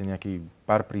informácie, nejaký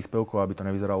pár príspevkov, aby to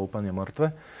nevyzeralo úplne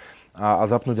mŕtve a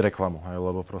zapnúť reklamu, hej,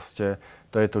 lebo proste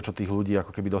to je to, čo tých ľudí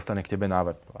ako keby dostane k tebe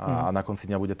na web a na konci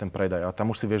dňa bude ten predaj. A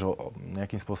tam už si vieš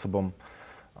nejakým spôsobom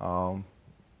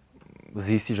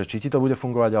zistiť, že či ti to bude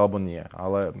fungovať alebo nie.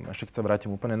 Ale ešte keď sa vrátim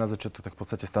úplne na začiatok, tak v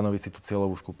podstate stanoviť si tú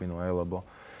cieľovú skupinu, hej, lebo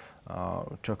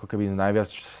čo ako keby najviac,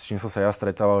 s čím som sa ja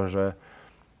stretával, že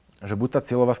buď tá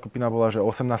cieľová skupina bola, že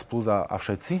 18 plus a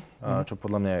všetci, čo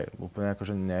podľa mňa je úplne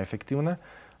akože neefektívne,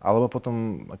 alebo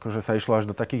potom akože sa išlo až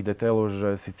do takých detailov,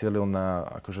 že si cieľil na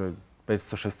akože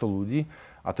 500-600 ľudí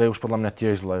a to je už podľa mňa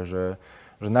tiež zle, že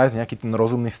nájsť nejaký ten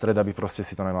rozumný stred, aby proste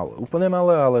si to nemal úplne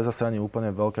malé, ale zase ani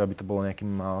úplne veľké, aby to bolo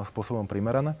nejakým spôsobom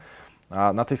primerané. A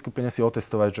na tej skupine si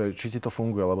otestovať, že či ti to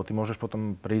funguje, lebo ty môžeš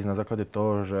potom prísť na základe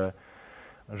toho, že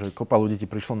že kopa ľudí ti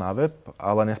prišlo na web,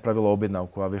 ale nespravilo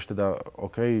objednávku a vieš teda,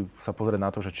 OK, sa pozrieť na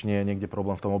to, že či nie je niekde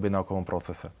problém v tom objednávkovom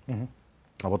procese.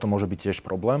 Lebo to môže byť tiež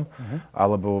problém,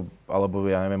 alebo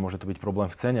ja neviem, môže to byť problém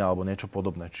v cene alebo niečo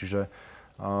podobné. Čiže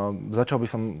začal by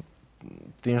som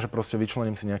tým, že proste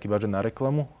vyčlením si nejaký budget na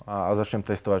reklamu a začnem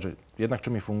testovať, že jednak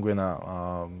čo mi funguje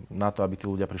na to, aby tí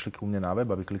ľudia prišli ku mne na web,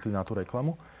 aby klikli na tú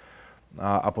reklamu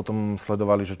a potom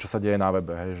sledovali, že čo sa deje na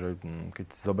webe. Hej, že keď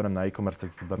zoberiem na e-commerce,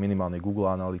 iba minimálne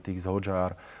Google Analytics,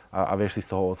 Hotjar a vieš si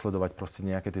z toho odsledovať proste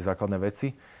nejaké tie základné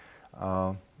veci.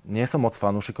 Nie som moc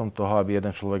fanúšikom toho, aby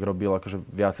jeden človek robil akože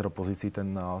viacero pozícií,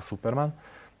 ten Superman,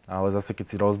 ale zase keď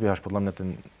si rozbiehaš podľa mňa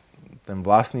ten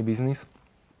vlastný biznis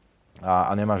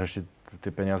a nemáš ešte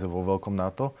tie peniaze vo veľkom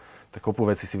na to, tak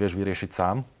kopu veci si vieš vyriešiť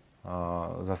sám.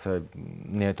 Zase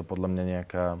nie je to podľa mňa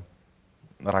nejaká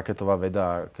raketová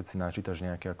veda, keď si načítaš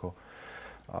nejaké ako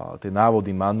tie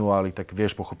návody, manuály, tak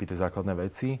vieš pochopiť tie základné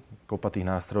veci. Kopa tých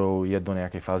nástrojov je do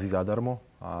nejakej fázy zadarmo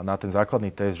a na ten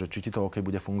základný test, že či ti to OK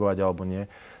bude fungovať alebo nie,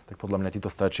 tak podľa mňa ti to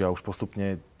stačí a už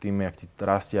postupne tým, jak ti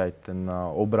rastie aj ten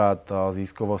obrat,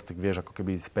 ziskovosť, tak vieš ako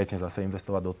keby spätne zase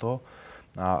investovať do toho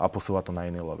a posúvať to na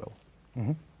iný level.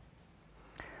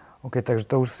 OK, takže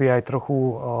to už si aj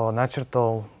trochu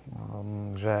načrtol,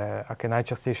 že aké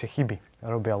najčastejšie chyby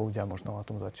robia ľudia možno na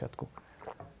tom začiatku.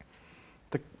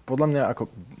 Tak podľa mňa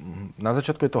na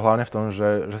začiatku je to hlavne v tom,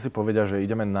 že si povedia, že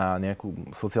ideme na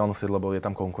nejakú sociálnu sieť, lebo je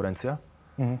tam konkurencia.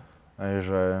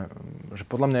 Že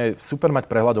podľa mňa je super mať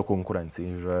prehľad o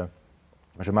konkurencii,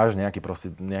 že máš nejaký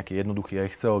jednoduchý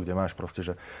Excel, kde máš proste,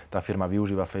 že tá firma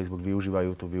využíva Facebook, využíva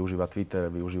YouTube, využíva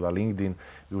Twitter, využíva LinkedIn,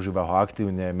 využíva ho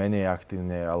aktívne, menej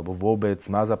aktívne, alebo vôbec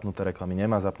má zapnuté reklamy,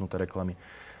 nemá zapnuté reklamy.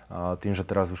 Tým, že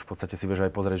teraz už v podstate si vieš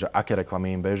aj pozrieť, že aké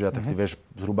reklamy im bežia, tak si vieš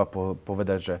zhruba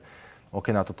povedať, že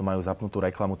OK, na toto majú zapnutú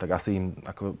reklamu, tak asi im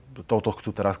ako toto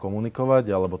chcú teraz komunikovať,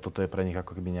 alebo toto je pre nich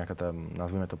ako keby nejaká tá,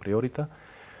 nazvime to, priorita.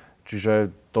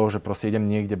 Čiže to, že proste idem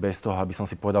niekde bez toho, aby som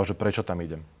si povedal, že prečo tam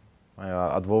idem.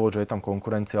 A dôvod, že je tam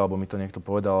konkurencia, alebo mi to niekto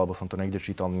povedal, alebo som to niekde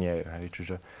čítal, nie je. Hej.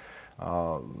 Čiže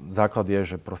základ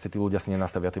je, že proste tí ľudia si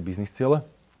nenastavia tie biznis ciele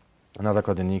a na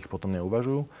základe nich potom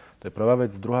neuvažujú. To je prvá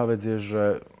vec. Druhá vec je,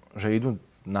 že idú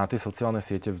na tie sociálne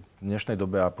siete v dnešnej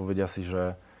dobe a povedia si,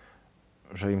 že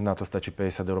im na to stačí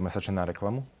 50 € mesačne na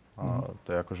reklamu. To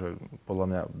je akože podľa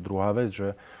mňa druhá vec,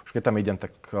 že už keď tam idem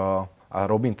tak, a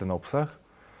robím ten obsah,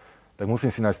 tak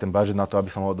musím si nájsť ten budget na to, aby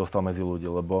som ho dostal medzi ľudí,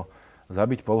 lebo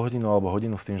zabiť pol hodinu alebo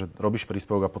hodinu s tým, že robíš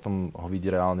príspevok a potom ho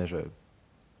vidí reálne, že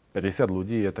 50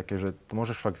 ľudí je také, že to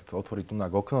môžeš fakt otvoriť tu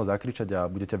na okno, zakričať a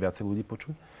budete viacej ľudí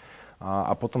počuť.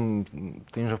 A potom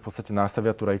tým, že v podstate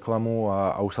nastavia tú reklamu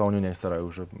a už sa o ňu nestarajú,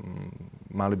 že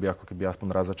mali by ako keby aspoň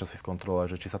raz za čas si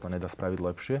skontrolovať, že či sa to nedá spraviť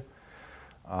lepšie.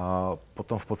 A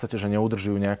potom v podstate, že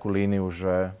neudržujú nejakú líniu,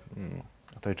 že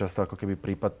to je často ako keby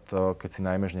prípad, keď si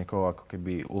najmeš niekoho ako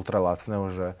keby ultra lacného,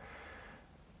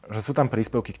 že sú tam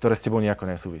príspevky, ktoré s tebou nejako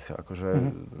nesúvisia. Akože,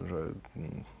 že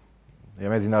je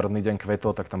Medzinárodný deň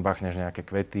kvetov, tak tam bachneš nejaké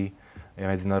kvety. Je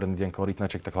Medzinárodný deň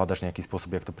korytnačiek, tak hľadaš nejaký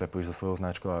spôsob, jak to prepojíš so svojou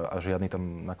značkou a žiadny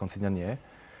tam na konci dňa nie je.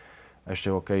 Ešte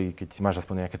OK, keď máš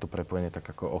aspoň nejaké to prepojenie, tak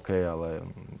ako OK, ale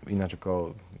ináč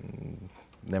ako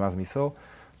nemá zmysel.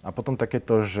 A potom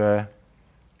takéto, že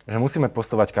musíme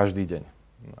postovať každý deň.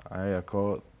 Aj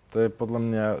ako, to je podľa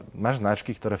mňa, máš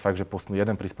značky, ktoré fakt, že postnú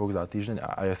jeden príspevok za týždeň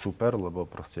a je super, lebo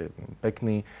proste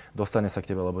pekný, dostane sa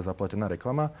k tebe, lebo je zaplatená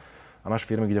reklama. A máš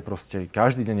firmy, kde proste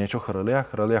každý deň niečo chrlia,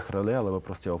 lebo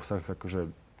proste obsah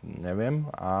akože neviem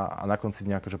a na konci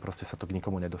dňa akože proste sa to k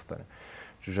nikomu nedostane.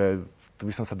 Čiže tu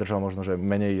by som sa držal možno, že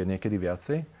menej je niekedy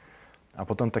viacej. A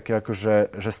potom také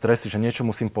akože, že stresy, že niečo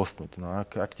musím postnúť. No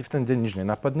ak ti v ten deň nič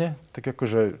nenapadne, tak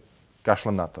akože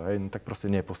kašlem na to, hej, no tak proste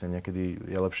nepostnem. Niekedy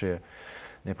je lepšie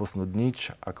neposnúť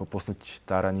nič, ako posnúť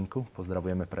táraninku.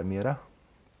 Pozdravujeme premiéra.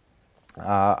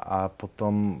 A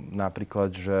potom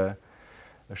napríklad, že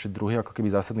ešte druhý ako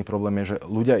keby zásadný problém je, že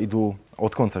ľudia idú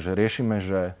od konca, že riešime,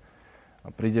 že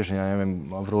prídeš, ja neviem,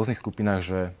 v rôznych skupinách,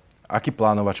 že aký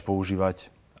plánovač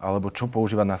používať, alebo čo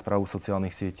používať na správu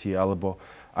sociálnych sietí, alebo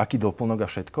aký doplnok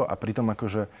a všetko. A pritom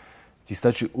akože ti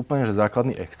stačí úplne, že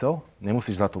základný Excel,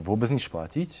 nemusíš za to vôbec nič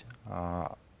platiť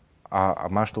a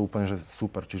máš to úplne, že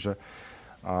super. Čiže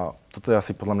toto je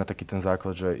asi podľa mňa taký ten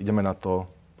základ, že ideme na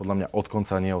to podľa mňa od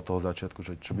konca, nie od toho začiatku,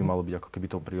 že čo by malo byť ako keby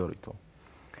tou prioritou.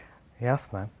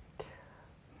 Jasné.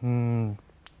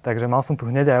 Takže mal som tu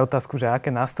hneď aj otázku, že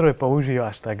aké nástroje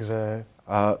používaš, takže...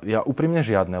 Ja úprimne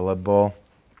žiadne, lebo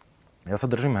ja sa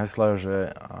držím hesla,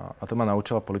 že, a to ma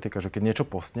naučila politika, že keď niečo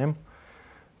postnem,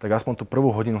 tak aspoň tú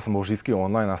prvú hodinu som bol vždy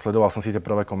online a sledoval som si tie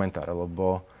prvé komentáre,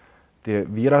 lebo tie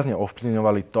výrazne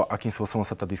ovplyvňovali to, akým spôsobom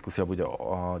sa tá diskusia bude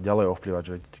ďalej ovplyvať.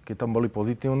 Že keď tam boli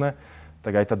pozitívne,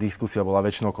 tak aj tá diskusia bola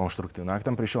väčšinou konštruktívna. Ak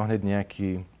tam prišiel hneď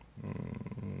nejaký,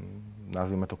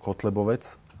 nazvime to kotlebovec,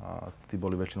 a tí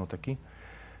boli väčšinou takí,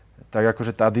 tak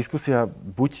akože tá diskusia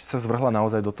buď sa zvrhla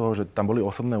naozaj do toho, že tam boli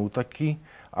osobné útoky,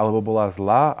 alebo bola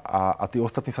zlá a tí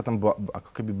ostatní sa tam ako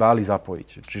keby báli zapojiť.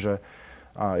 Čiže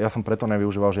ja som preto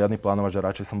nevyužíval žiadny plánovač, že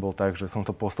radšej som bol tak, že som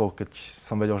to postol, keď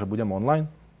som vedel, že budem online.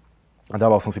 A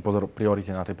dával som si pozor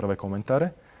priorite na tie prvé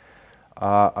komentáre.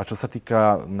 A čo sa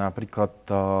týka napríklad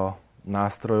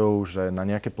nástrojov, že na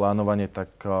nejaké plánovanie, tak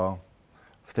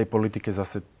v tej politike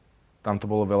zase tam to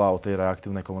bolo veľa o tej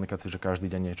reaktívnej komunikácii, že každý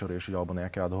deň niečo riešiť alebo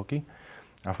nejaké ad hocy.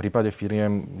 A v prípade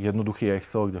firiem jednoduchý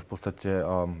Excel, kde v podstate,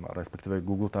 respektíve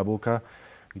Google tabulka,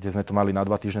 kde sme to mali na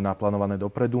 2 týždne naplánované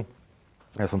dopredu.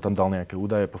 Ja som tam dal nejaké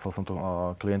údaje, poslal som to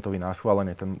klientovi na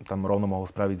schválenie, ten tam rovno mohol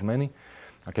spraviť zmeny.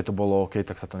 A keď to bolo OK,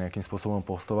 tak sa to nejakým spôsobom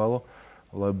postovalo.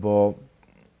 Lebo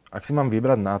ak si mám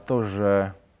vybrať na to,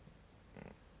 že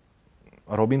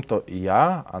robím to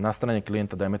ja a na strane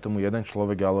klienta dajme tomu jeden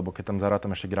človek, alebo keď tam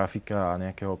zarátam ešte grafika a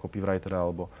nejakého copywritera,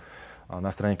 alebo na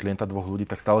strane klienta 2 ľudí,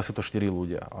 tak stále sú to 4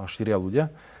 ľudia.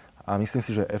 A myslím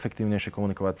si, že je efektívnejšie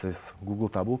komunikovať cez Google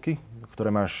tabulky,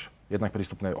 ktoré máš jednak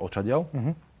prístupné odčadiaľ.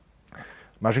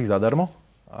 Máš ich zadarmo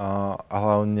a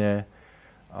hlavne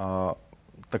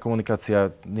tá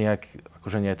komunikácia nejak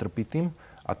akože netrpí tým.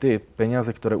 A tie peniaze,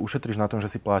 ktoré ušetríš na tom,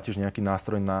 že si platíš nejaký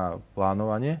nástroj na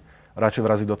plánovanie, radšej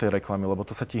vraziť do tej reklamy, lebo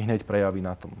to sa ti hneď prejaví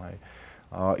na tom. Hej.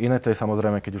 Iné to je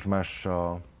samozrejme, keď už máš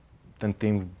ten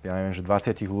tým, ja neviem, že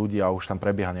 20 ľudí a už tam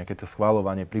prebieha nejaké to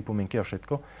schvaľovanie, pripomienky a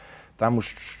všetko. Tam už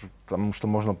to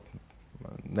možno,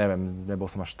 neviem,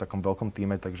 nebol som až v takom veľkom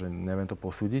týme, takže neviem to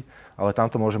posúdiť, ale tam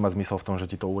to môže mať zmysel v tom,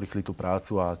 že ti to urýchli tú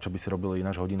prácu a čo by si robili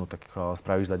ináč hodinu, tak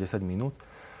spravíš za 10 minút.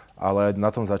 Ale na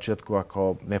tom začiatku,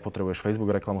 ako nepotrebuješ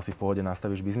Facebook reklamu, si v pohode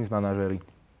nastavíš business manažery,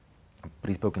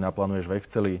 príspevky naplánuješ v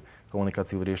Exceli,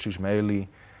 komunikáciu riešiš maily,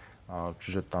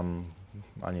 čiže tam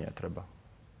ani netreba.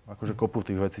 Akože kopu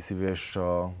tých vecí si vieš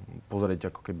pozrieť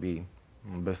ako keby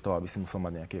bez toho, aby si musel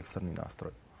mať nejaký externý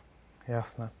nástroj.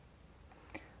 Jasné.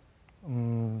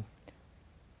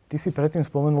 Ty si predtým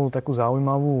spomenul takú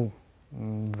zaujímavú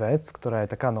vec, ktorá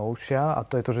je taká novšia, a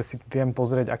to je to, že si viem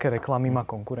pozrieť, aké reklamy má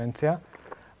konkurencia.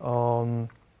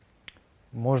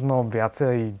 Možno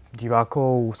viacej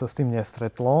divákov sa s tým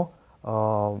nestretlo,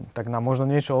 tak nám možno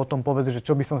niečo o tom povedz, že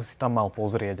čo by som si tam mal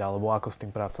pozrieť, alebo ako s tým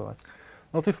pracovať.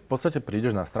 No ty v podstate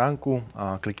prídeš na stránku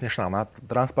a klikneš na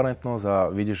transparentnosť a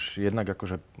vidíš jednak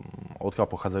akože odkiaľ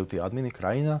pochádzajú tie adminy,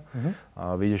 krajina.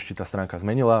 A vidíš, či tá stránka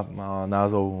zmenila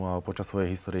názov počas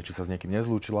svojej histórie, či sa s niekým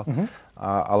nezlúčila.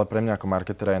 Ale pre mňa ako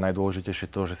marketera je najdôležitejšie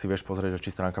to, že si vieš pozrieť, že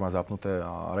či stránka má zapnuté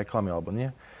reklamy alebo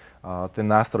nie. Ten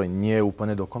nástroj nie je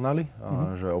úplne dokonalý,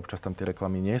 že občas tam tie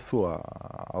reklamy nie sú,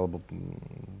 alebo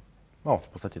no v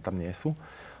podstate tam nie sú.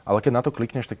 Ale keď na to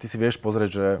klikneš, tak ty si vieš pozrieť,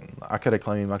 že aké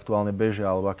reklamy im aktuálne bežia,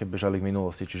 alebo aké bežali v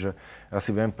minulosti. Čiže ja si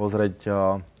viem pozrieť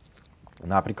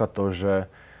napríklad to, že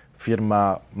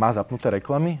firma má zapnuté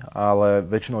reklamy, ale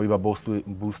väčšinou iba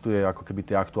boostuje ako keby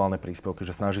tie aktuálne príspevky,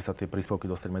 že snaží sa tie príspevky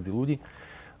dostať medzi ľudí.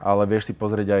 Ale vieš si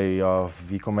pozrieť aj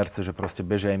v e-commerce, že proste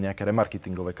bežia im nejaké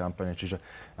remarketingové kampane. Čiže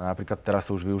napríklad teraz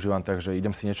to už využívam tak, že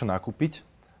idem si niečo nakúpiť,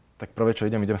 tak prvé, čo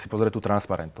idem si pozrieť tú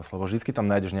transparentnosť, lebo vždycky tam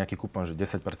nájdeš nejaký kupón, že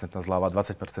 10% zľava,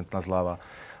 20% zľava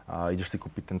a ideš si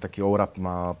kúpiť ten taký OWRAP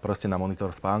proste na monitor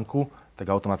spánku, tak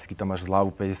automaticky tam máš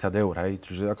zľavu 50 eur, hej.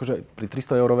 Čiže akože pri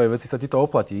 300 eurovej veci sa ti to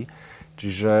oplatí,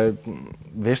 čiže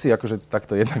vieš si akože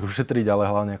takto jednak ušetriť, ale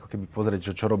hlavne ako keby pozrieť,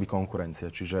 že čo robí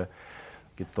konkurencia. Čiže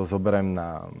keď to zoberiem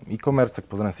na e-commerce, tak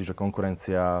pozriem si, že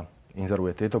konkurencia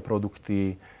inzeruje tieto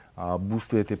produkty, a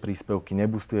boostuje tie príspevky,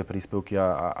 neboostuje príspevky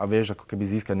a vieš ako keby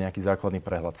získať nejaký základný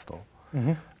prehľad z toho.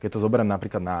 Keď to zoberiem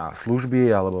napríklad na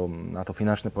služby alebo na to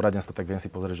finančné poradenstvo, tak viem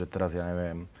si pozrieť, že teraz, ja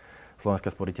neviem,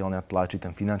 Slovenská sporiteľňa tlačí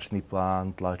ten finančný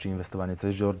plán, tlačí investovanie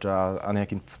cez Georgia a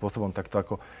nejakým spôsobom takto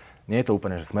ako, nie je to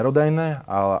úplne že smerodajné,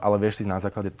 ale vieš si na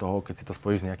základe toho, keď si to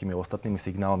spojíš s nejakými ostatnými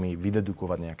signálmi,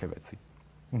 vydedukovať nejaké veci.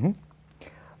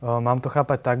 Mám to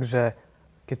chápať tak, že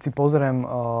keď si pozriem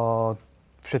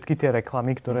všetky tie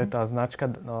reklamy, ktoré tá značka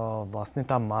vlastne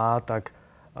tam má, tak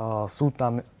sú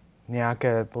tam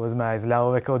nejaké, povedzme, aj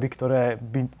zľavové kódy, ktoré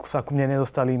by sa ku mne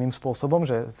nedostali iným spôsobom,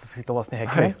 že si to vlastne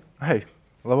hackne? Hej,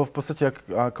 lebo v podstate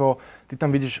ako ty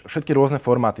tam vidíš všetky rôzne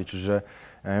formáty, čiže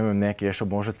ja neviem, nejaký e-shop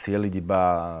môže cieliť iba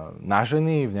na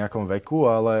ženy v nejakom veku,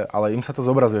 ale im sa to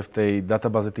zobrazuje v tej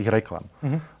databáze tých reklam.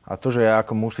 A to, že ja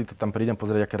ako muž si to tam prídem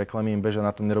pozrieť, aké reklamy im bežia,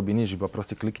 na tom nerobí nič, iba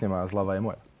proste kliknem a zľava je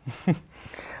moja.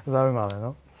 Zaujímavé,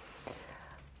 no.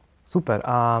 Super.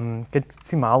 A keď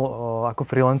si mal ako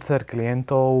freelancer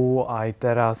klientov aj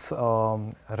teraz,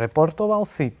 reportoval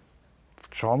si? V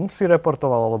čom si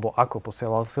reportoval, alebo ako?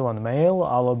 Posielal si len mail,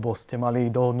 alebo ste mali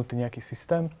dohodnutý nejaký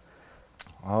systém?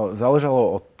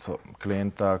 Záležalo od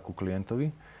klienta ku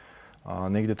klientovi.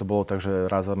 Niekde to bolo tak,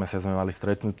 že raz za mesiac sme mali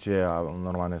stretnutie a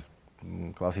normálne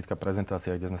klasická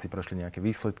prezentácia, kde sme si prešli nejaké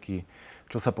výsledky,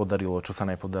 čo sa podarilo, čo sa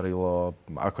nepodarilo,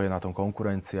 ako je na tom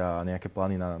konkurencia a nejaké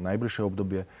plány na najbližšie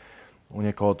obdobie. U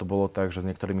niekoho to bolo tak, že s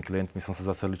niektorými klientmi som sa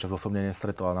za celý čas osobne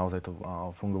nestretol a naozaj to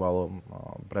fungovalo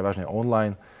prevažne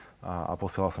online a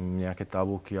posielal som im nejaké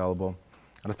tabulky alebo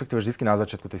respektíve vždy na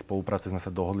začiatku tej spolupráce sme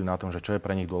sa dohodli na tom, že čo je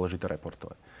pre nich dôležité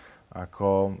reportovať.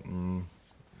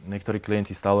 Niektorí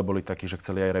klienti stále boli takí, že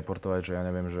chceli aj reportovať, že ja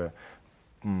neviem, že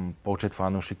počet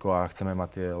fanúšikov a chceme mať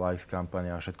tie likes kampane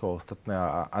a všetko ostatné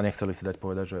a nechceli si dať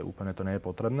povedať, že úplne to nie je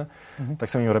potrebné. Tak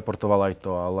som im reportoval aj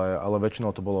to, ale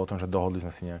väčšinou to bolo o tom, že dohodli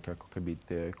sme si nejaké ako keby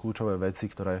tie kľúčové veci,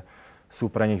 ktoré sú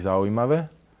pre nich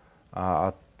zaujímavé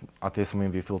a tie som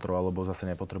im vyfiltroval, lebo zase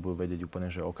nepotrebujú vedieť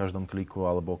úplne, že o každom kliku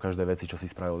alebo o každej veci, čo si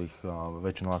spravili, ich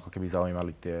väčšinou ako keby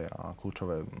zaujímali tie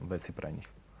kľúčové veci pre nich.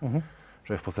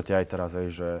 Že v podstate aj teraz,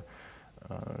 že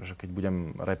keď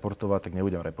budem reportovať, tak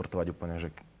nebudem reportovať úplne,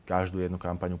 že každú jednu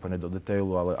kampaň úplne do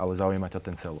detailu, ale zaujíma ťa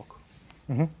ten celok.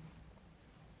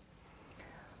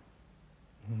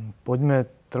 Poďme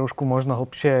trošku možno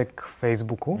hlbšie k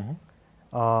Facebooku.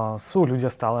 Sú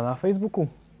ľudia stále na Facebooku?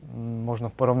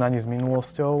 Možno v porovnaní s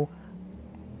minulosťou?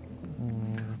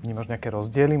 Vnímaš nejaké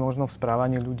rozdiely možno v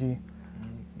správaní ľudí?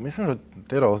 Myslím, že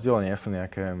tie rozdiely nie sú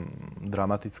nejaké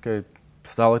dramatické.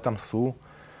 Stále tam sú.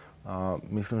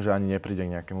 Myslím, že ani nepríde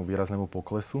k nejakému výraznému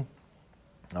poklesu.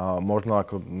 Možno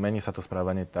ako mení sa to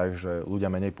správanie tak, že ľudia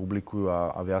menej publikujú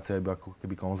a viacej ako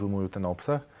keby konzumujú ten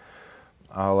obsah.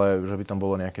 Ale že by tam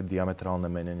bolo nejaké diametrálne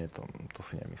menenie, to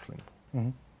si nemyslím.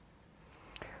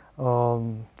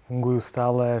 Fungujú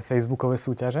stále facebookové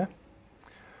súťaže?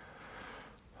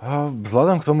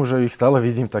 Vzhľadom k tomu, že ich stále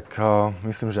vidím, tak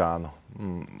myslím, že áno.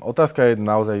 Otázka je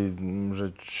naozaj, že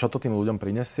čo to tým ľuďom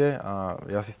prinesie a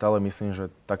ja si stále myslím,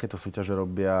 že takéto súťaže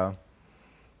robia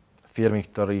firmy,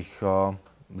 ktorých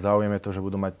záujem je to, že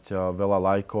budú mať veľa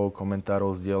lajkov,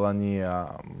 komentárov, zdieľaní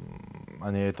a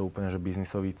nie je to úplne že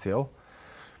biznisový cieľ.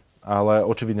 Ale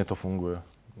očividne to funguje.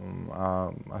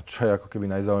 A čo je ako keby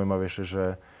najzaujímavejšie,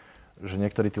 že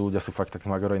niektorí tí ľudia sú fakt tak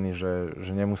zmagorení, že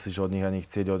nemusíš od nich ani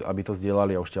chcieť, aby to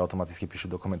zdieľali a už ti automaticky píšu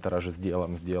do komentára, že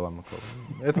zdieľam.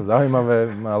 Je to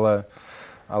zaujímavé,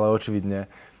 ale očividne.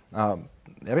 A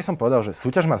ja by som povedal, že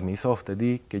súťaž má zmysel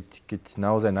vtedy, keď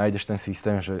naozaj nájdeš ten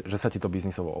systém, že sa ti to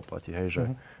biznisovo oplatí. Hej?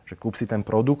 Že kúp si ten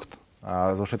produkt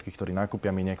a zo všetkých, ktorí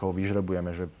nakúpia, my niekoho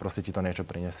vyžrebujeme, že proste ti to niečo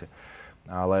prinesie.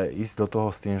 Ale ísť do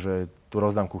toho s tým, že tu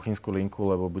rozdám kuchynskú linku,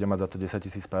 lebo budem mať za to 10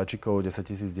 000 páčikov, 10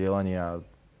 000 zdieľaní a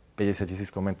 50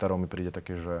 000 komentárov mi príde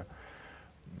také, že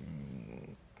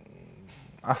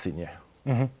asi nie.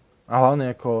 A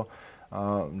hlavne ako,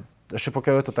 ešte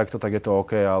pokiaľ je to takto, tak je to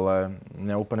OK, ale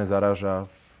mňa úplne zaráža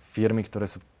firmy, ktoré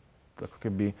sú ako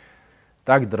keby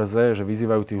tak drzé, že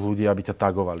vyzývajú tých ľudí, aby ťa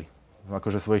tagovali.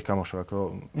 Akože svojich kamošov.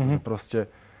 Že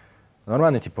proste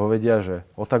normálne ti povedia, že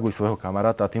otaguj svojho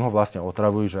kamaráta a tým ho vlastne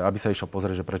otravujú, že aby sa išiel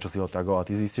pozrieť, že prečo si ho tagoval. A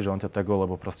ty zistíš, že on ťa tagol,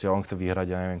 lebo proste on chce vyhrať,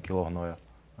 ja neviem, kilo hnoja.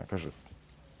 Akože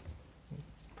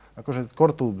skôr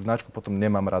tú značku potom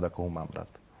nemám rád, ako ho mám rád.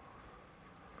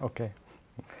 OK.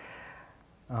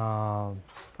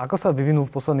 Ako sa vyvinul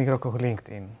v posledných rokoch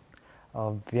LinkedIn?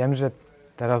 Viem, že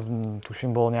teraz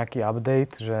tuším bol nejaký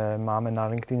update, že máme na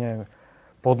LinkedIne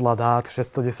podľa dát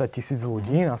 610 000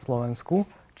 ľudí na Slovensku,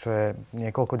 čo je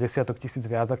niekoľko desiatok tisíc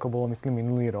viac, ako bolo, myslím,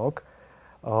 minulý rok.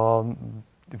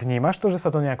 Vnímaš to, že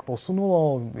sa to nejak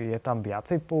posunulo? Je tam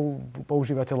viacej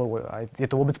používateľov? Je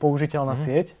to vôbec použiteľná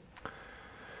sieť?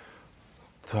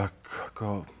 Tak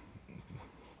ako,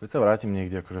 keď sa vrátim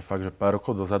niekde, akože fakt, že pár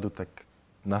rokov dozadu, tak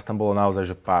nás tam bolo naozaj,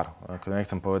 že pár. Ako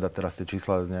nechcem povedať teraz tie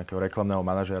čísla z nejakého reklamného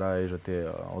manažera, že tie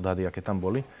odhady, aké tam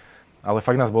boli. Ale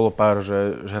fakt nás bolo pár,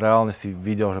 že reálne si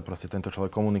videl, že proste tento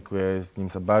človek komunikuje, s ním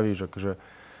sa baví, že akože,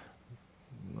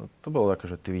 no, to bolo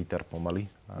akože Twitter pomaly.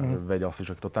 A že vedel si,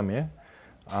 že kto tam je.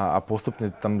 A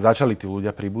postupne tam začali tí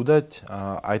ľudia pribúdať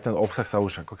a aj ten obsah sa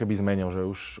už ako keby zmenil, že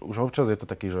už občas je to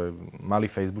taký, že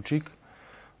malý Facebookík.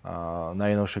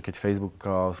 Najnovšie, keď Facebook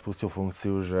spustil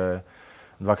funkciu, že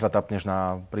dvakrát tapneš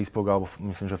na príspevok alebo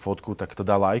myslím, že fotku, tak to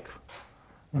dá like.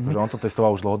 Akože on to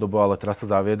testoval už dlhodobo, ale teraz to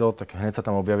zaviedol, tak hneď sa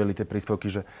tam objavili tie príspevky,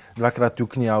 že dvakrát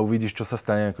ťukni a uvidíš, čo sa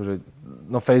stane. Akože,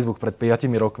 no Facebook pred 5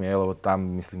 rokmi, lebo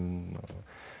tam, myslím,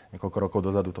 niekoľko rokov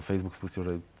dozadu to Facebook spustil,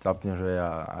 že tapneš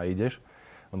a ideš.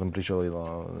 Potom prišiel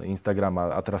Instagram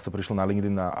a teraz to prišlo na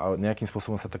LinkedIn a nejakým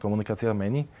spôsobom sa tá komunikácia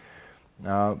mení.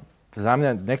 A za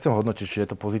mňa nechcem hodnotiť, či je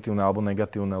to pozitívne alebo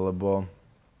negatívne, lebo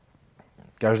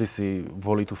každý si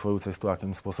volí tú svoju cestu,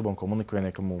 akým spôsobom komunikuje,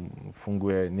 niekomu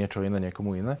funguje niečo iné,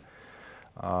 niekomu iné.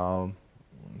 A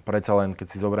predsa len, keď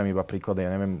si zoberiem iba príklady, ja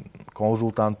neviem,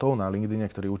 konzultantov na LinkedIne,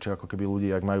 ktorí učia ako keby ľudí,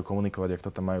 jak majú komunikovať, jak to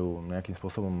tam majú nejakým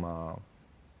spôsobom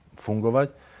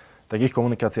fungovať, tak ich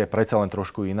komunikácia je predsa len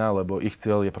trošku iná, lebo ich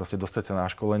cieľ je proste dostať sa na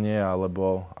školenie,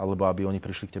 alebo aby oni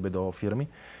prišli k tebe do firmy.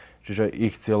 Čiže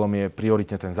ich cieľom je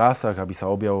prioritne ten zásah, aby sa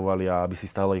objavovali a aby si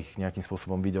stále ich nejakým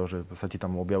spôsobom videl, že sa ti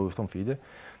tam objavujú v tom feede.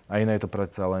 A iné je to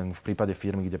predsa len v prípade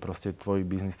firmy, kde proste tvoj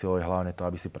biznis cieľ je hlavne to,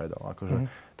 aby si predal. Akože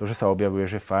to, že sa objavuje,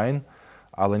 je fajn,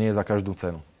 ale nie je za každú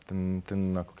cenu.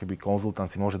 Ten ako keby konzultant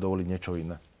si môže dovoliť niečo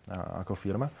iné ako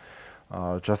firma.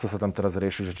 Často sa tam teraz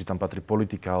rieši, že či tam patrí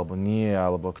politika alebo nie,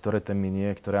 alebo ktoré témy nie,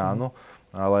 ktoré áno.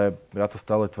 Ale ja to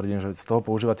stále tvrdím, že z toho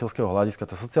používateľského hľadiska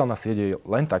tá sociálna sieť je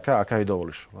len taká, aká jej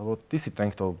dovolíš. Lebo ty si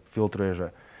ten, kto filtruje, že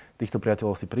týchto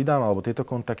priateľov si pridám, alebo tieto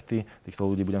kontakty,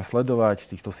 týchto ľudí budem sledovať,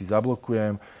 týchto si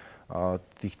zablokujem,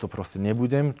 týchto proste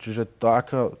nebudem. Čiže to,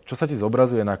 čo sa ti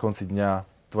zobrazuje na konci dňa,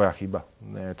 tvoja chyba.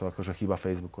 Nie je to akože chyba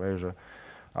Facebooku, že,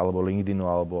 alebo LinkedInu,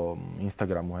 alebo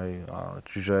Instagramu.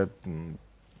 Čiže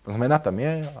zmena tam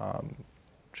je a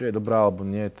či je dobrá alebo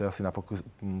nie, to je asi na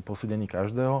posúdení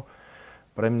každého.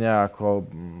 Pre mňa ako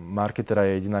marketera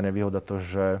je jediná nevýhoda to,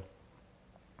 že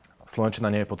slovenčina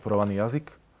nie je podporovaný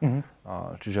jazyk,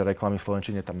 čiže reklamy v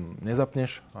slovenčine tam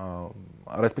nezapneš.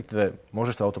 Respektíve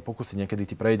môžeš sa o to pokúsiť,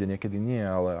 niekedy ti prejde, niekedy nie,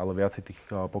 ale viac tých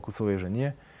pokusov je, že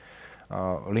nie.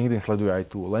 LinkedIn sleduje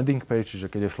aj tú landing page, čiže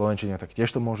keď je v slovenčine, tak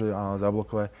tiež to môže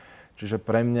zablokovať. Čiže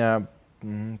pre mňa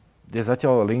je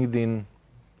zatiaľ LinkedIn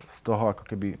z toho ako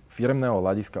keby firemného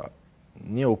hľadiska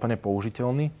nie je úplne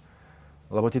použiteľný,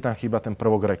 lebo ti tam chýba ten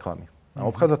prvok reklamy. A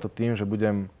obchádza to tým, že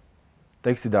budem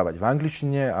texty dávať v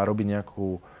angličtine a robiť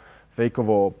nejakú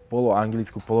fejkovo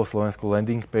poloanglickú, poloslovenskú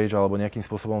landing page alebo nejakým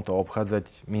spôsobom to obchádzať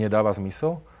mi nedáva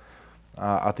zmysel.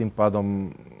 A tým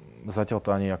pádom zatiaľ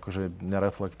to ani akože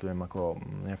nereflektujem ako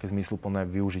nejaké zmysluplné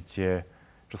využitie,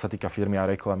 čo sa týka firmy a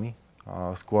reklamy.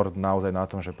 Skôr naozaj na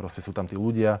tom, že proste sú tam tí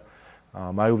ľudia,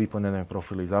 majú vyplnené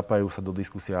profily, zapájajú sa do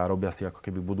diskusie a robia si ako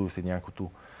keby budujú si nejakú tú,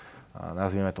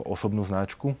 nazvieme to osobnú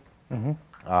značku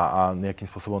a nejakým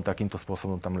spôsobom, takýmto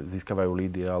spôsobom tam získavajú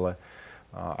lídy, ale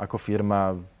ako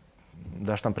firma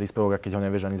dáš tam príspevok a keď ho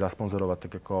nevieš ani zasponzorovať,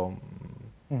 tak ako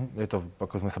je to,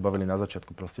 ako sme sa bavili na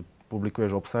začiatku, proste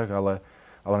publikuješ obsah, ale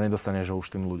nedostaneš ho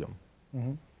už tým ľuďom.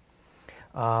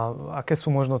 A aké sú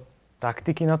možno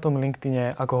taktiky na tom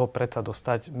LinkedIne, ako ho predsa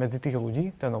dostať medzi tých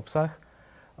ľudí, ten obsah,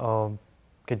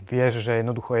 keď vieš, že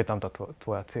jednoducho je tam tá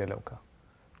tvoja cieľovka?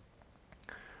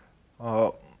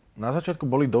 Na začiatku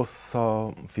boli dosť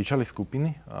fičali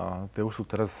skupiny, tie už sú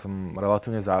teraz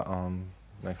relatívne,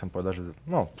 nechcem povedať, že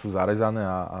sú zarezané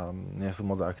a nie sú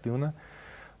moc aktívne.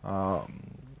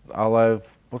 Ale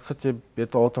v podstate je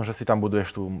to o tom, že si tam buduješ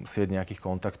tú sieť nejakých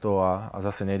kontaktov a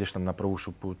zase nejdeš tam na prvú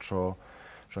šupu, čo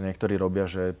niektorí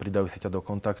robia, že pridajú si ťa do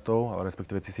kontaktov,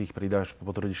 respektíve ty si ich pridáš,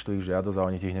 potvrdíš tú ich žiadosť a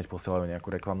oni ti hneď posielajú nejakú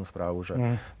reklamnú správu, že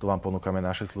tu vám ponúkame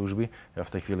naše služby. Ja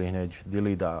v tej chvíli hneď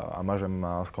delete a mažem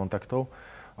z kontaktov,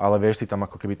 ale vieš si tam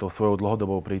ako keby tou svojou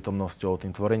dlhodobou prítomnosťou,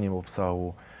 tým tvorením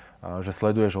obsahu, že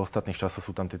sleduješ ostatných, často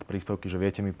sú tam tie príspevky, že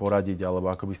viete mi poradiť, alebo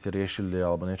ako by ste riešili,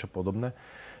 alebo niečo podobné.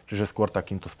 Čiže skôr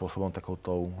takýmto spôsobom,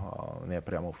 takoutou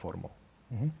nepriamou formou.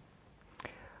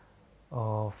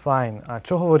 Fajn. A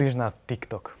čo hovoríš na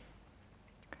TikTok?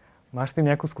 Máš s tým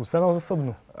nejakú skúsenosť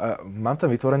osobnú? Mám tam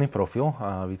vytvorený profil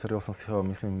a vytvoril som si ho,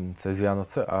 myslím, cez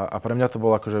Vianoce a pre mňa to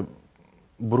bolo akože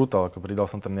brutál, ako pridal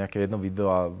som tam nejaké jedno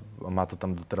video a má to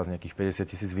tam doteraz nejakých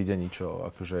 50,000 videní, čo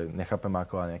akože nechápem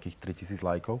ako a nejakých 3,000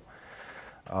 lajkov.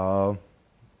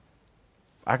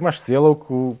 Ak máš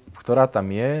cieľovku, ktorá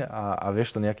tam je a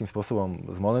vieš to nejakým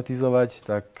spôsobom zmonetizovať,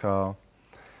 tak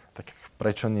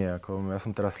prečo nie? Ja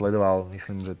som teraz sledoval,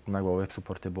 myslím, že vo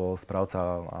websupporte bol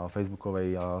správca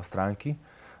facebookovej stránky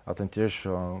a ten tiež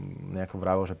nejako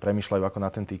vravel, že premýšľajú ako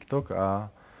na ten TikTok a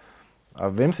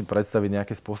viem si predstaviť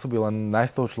nejaké spôsoby, len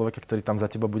nájsť toho človeka, ktorý tam za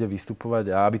teba bude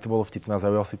vystupovať a aby to bolo vtipné a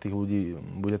zaujal si tých ľudí,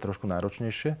 bude trošku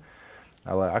náročnejšie.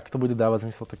 Ale ak to bude dávať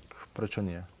zmysel, tak prečo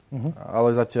nie?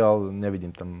 Ale zatiaľ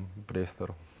nevidím tam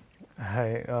priestor.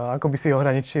 Hej, ako by si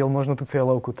ohraničil možno tú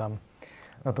cieľovku tam,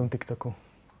 na tom TikToku?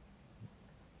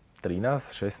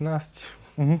 13, 16?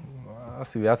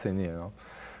 Asi viacej nie, no.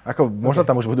 Možno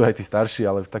tam už budú aj tí starší,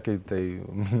 ale v takej tej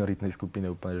minoritnej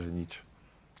skupine úplne, že nič.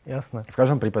 Jasné. V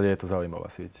každom prípade je to zaujímavá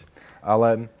sieť.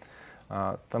 Ale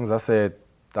tam zase je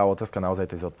tá otázka naozaj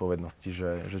tej zodpovednosti,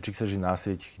 že či chceš ísť na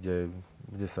sieť,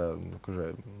 kde sa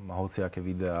akože hociaké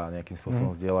videá nejakým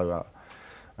spôsobom zdieľajú a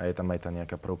a je tam aj tá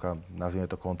nejaká prvka, nazvime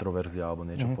to kontroverzia alebo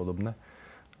niečo podobné.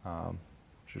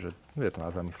 Čiže je to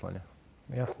na zamyslenie.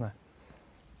 Jasné.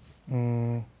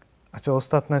 A čo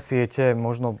ostatné siete,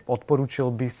 možno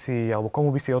odporúčil by si, alebo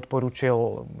komu by si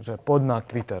odporúčil, že poď na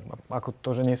Twitter, ako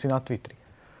to, že nie si na Twitteri?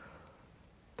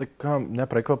 Tak mňa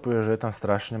prekvapuje, že je tam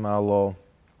strašne málo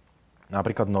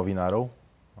napríklad novinárov,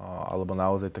 alebo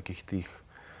naozaj takých tých...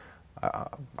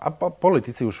 A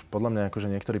politici už podľa mňa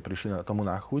akože niektorí prišli tomu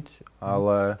na chuť,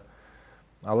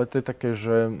 ale to je také,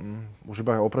 že už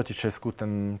iba oproti Česku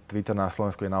ten Twitter na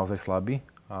Slovensku je naozaj slabý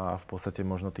a v podstate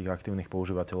možno tých aktívnych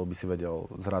používateľov by si vedel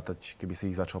zrátať, keby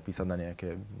si ich začal písať na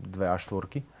nejaké 2 až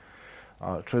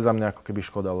 4. Čo je za mňa ako keby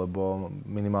škoda, lebo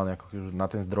minimálne ako na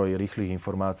ten zdroj rýchlych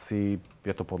informácií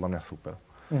je to podľa mňa super.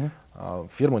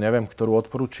 Firmu neviem, ktorú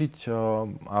odporučiť,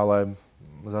 ale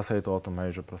zase je to o tom,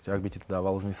 hej, že proste ak by ti to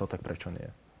dávalo zmysel, tak prečo nie?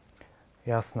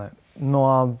 Jasné. No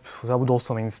a zabudol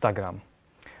som Instagram.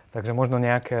 Takže možno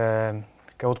nejaké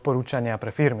odporúčania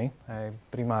pre firmy, hej,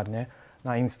 primárne,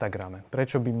 na Instagrame.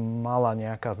 Prečo by mala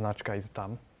nejaká značka ísť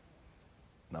tam?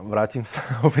 Vrátim sa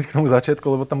opäť k tomu začiatku,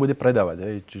 lebo tam bude predávať,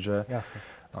 hej.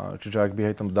 Čiže ak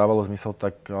by to dávalo zmysel,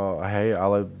 tak hej,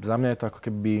 ale za mňa je to ako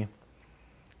keby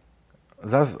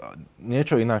zase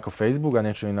niečo iné ako Facebook a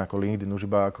niečo iné ako LinkedIn. Už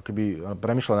iba ako keby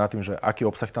premýšľať nad tým, že aký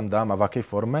obsah tam dám a v akej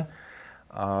forme,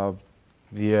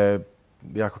 je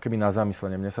ako keby na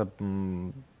zamyslenie. Mne sa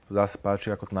zase páči,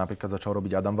 ako to napríklad začal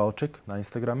robiť Adam Valček na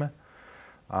Instagrame.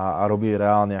 A robí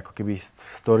reálne ako keby v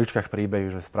storičkách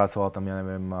príbehy, že spracoval tam, ja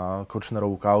neviem,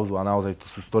 Kočnerovú kauzu a naozaj to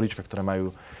sú storička, ktoré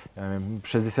majú, ja neviem,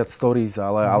 60 stories,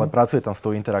 ale pracuje tam s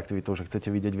tou interaktivitou, že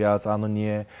chcete vidieť viac, áno,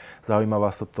 nie, zaujíma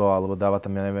vás toto, alebo dáva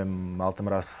tam, ja neviem, mal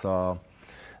tam raz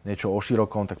niečo o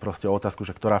Širokom, tak proste otázku,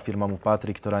 že ktorá firma mu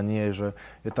patrí, ktorá nie, že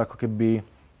je to ako keby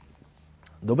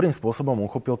dobrým spôsobom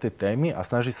uchopil tie témy a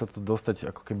snaží sa to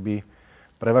dostať ako keby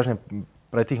prevažne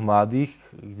pre tých mladých,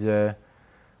 kde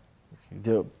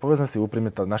povedzme si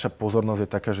úprimne, tá naša pozornosť je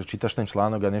taká, že čítaš ten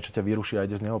článok a niečo ťa vyruší a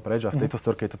ideš z neho preč a v tejto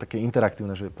storke je to také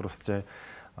interaktívne, že je proste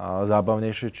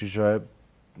zábavnejšie, čiže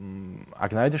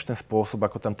ak nájdeš ten spôsob,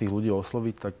 ako tam tých ľudí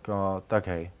osloviť, tak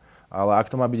hej. Ale ak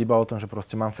to má byť iba o tom, že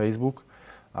proste mám Facebook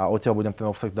a odtiaľ budem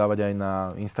ten obsah dávať aj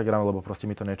na Instagram, lebo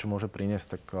proste mi to niečo môže priniesť,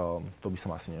 tak to by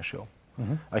som asi nešiel.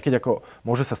 Aj keď ako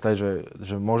môže sa stať,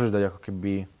 že môžeš dať ako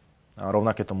keby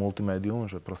rovnaké to multimédium,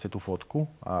 že proste tú fotku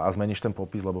a zmeníš ten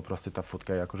popis, lebo proste tá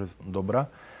fotka je akože dobrá,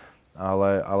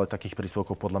 ale takých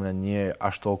príspevkov podľa mňa nie je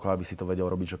až toľko, aby si to vedel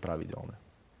robiť, že pravidelne.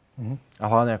 A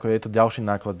hlavne ako je to ďalší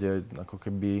náklad, kde ako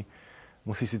keby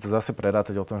musí si to zase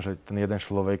prerátať o tom, že ten jeden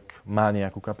človek má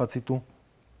nejakú kapacitu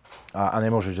a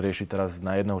nemôžeš riešiť teraz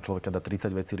na jedného človeka dať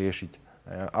 30 vecí riešiť.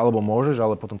 Alebo môžeš,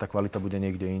 ale potom tá kvalita bude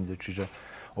niekde inde. Čiže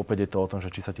opäť je to o tom,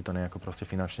 že či sa ti to nejako proste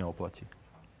finančne oplatí.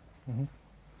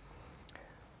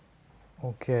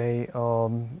 OK.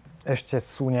 Ešte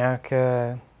sú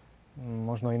nejaké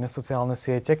možno iné sociálne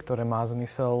siete, ktoré má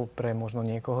zmysel pre možno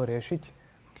niekoho riešiť?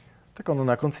 Tak ono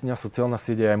na konci dňa sociálna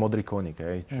sieť je aj modrý koník.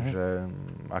 Čiže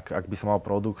ak by som mal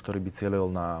produkt, ktorý by cielil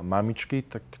na mamičky,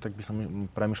 tak by som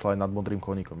premýšľal aj nad modrým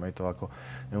koníkom. To ako,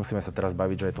 nemusíme sa teraz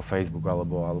baviť, že je to Facebook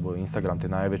alebo Instagram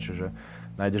tie najväčšie, že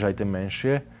nájdeš aj tie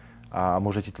menšie. A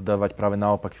môže ti to dávať práve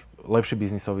naopak lepší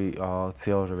biznisový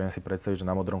cieľ, že viem si predstaviť, že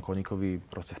na modrom koníkovi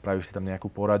proste spravíš si tam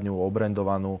nejakú poradňu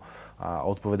obrandovanú a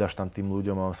odpovedáš tam tým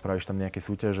ľuďom a spravíš tam nejaké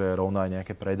súťaže, rovno aj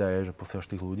nejaké predaje, že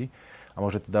posielaš tých ľudí. A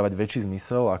môže to dávať väčší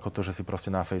zmysel ako to, že si proste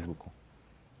na Facebooku.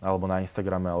 Alebo na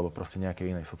Instagrame, alebo proste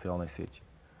nejakej inej sociálnej sieti.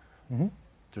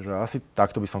 Čiže asi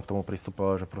takto by som k tomu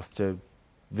pristupoval, že proste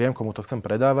viem, komu to chcem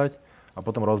predávať a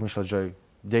potom rozmýšľať, že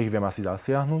kde ich viem asi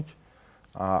zasiahnuť.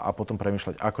 A potom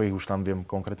premýšľať, ako ich už tam viem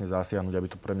konkrétne zasiahnuť, aby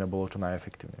to pre mňa bolo čo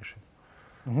najefektívnejšie.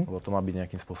 Lebo to má byť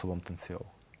nejakým spôsobom ten cieľ.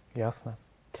 Jasné.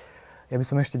 Ja by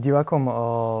som ešte divákom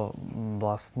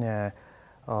vlastne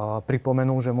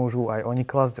pripomenul, že môžu aj oni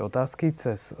klásť otázky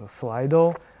cez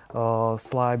Slido,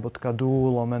 slide.do/VS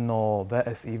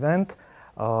Event.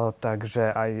 Takže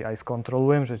aj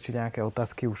skontrolujem, že či nejaké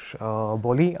otázky už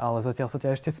boli, ale zatiaľ sa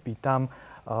ťa ešte spýtam,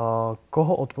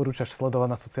 koho odporúčaš sledovať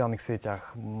na sociálnych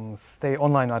sieťach z tej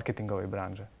online marketingovej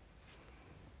branže?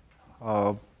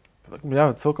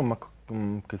 Ja celkom,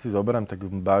 keď si zoberiem, tak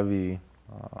baví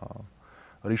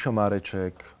Rišo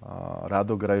Mareček,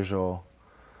 Rado Grežo,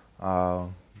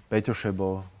 Peťo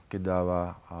Šebo, keď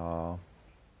dáva,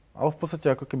 ale v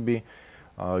podstate ako keby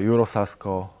Juro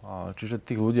Sasko, čiže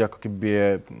tých ľudí ako keby je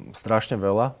strašne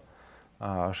veľa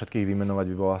a všetkých vymenovať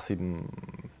by bolo asi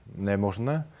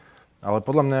nemožné. Ale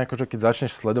podľa mňa, akože keď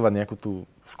začneš sledovať nejakú tú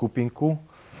skupinku,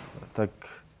 tak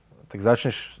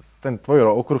začneš, ten tvoj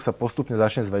okruh sa postupne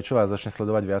začne zväčšovať a začne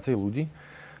sledovať viacej ľudí.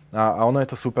 A ono je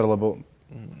to super, lebo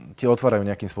ti otvárajú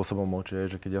nejakým spôsobom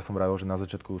oči, že keď ja som vravil, že na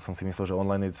začiatku som si myslel, že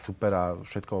online je super a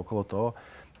všetko okolo toho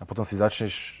a potom si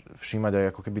začneš všímať aj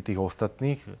ako keby tých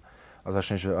ostatných a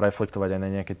začneš reflektovať aj na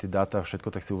nejaké tie dáta a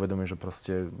všetko, tak si uvedomíš, že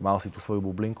proste mal si tú svoju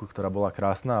bublinku, ktorá bola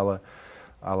krásna,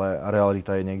 ale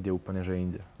realita je niekde úplne, že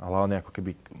inde. A hlavne ako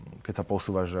keby, keď sa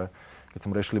posúvaš, že keď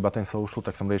som riešil iba ten social,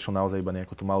 tak som riešil naozaj iba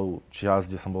nejakú tú malú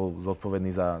časť, kde som bol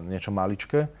zodpovedný za niečo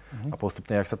maličké. A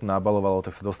postupne, jak sa to nabalovalo,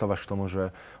 tak sa dostávaš k tomu,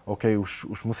 že OK,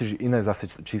 už musíš iné zase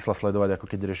čísla sledovať, ako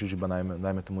keď riešiš iba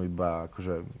najmä tomu iba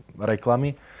akože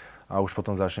reklamy. A už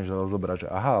potom začneš rozoberať,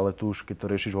 že aha, ale tu už keď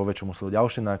to riešiš vo väčšom, sú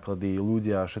ďalšie náklady,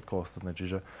 ľudia a všetko ostatné.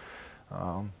 Čiže,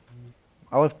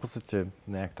 ale v podstate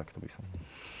nejak takto by som.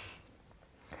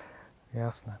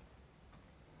 Jasné.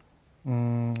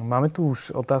 Máme tu už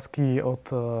otázky od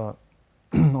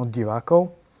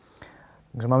divákov.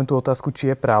 Takže máme tu otázku,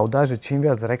 či je pravda, že čím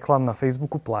viac reklam na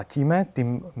Facebooku platíme,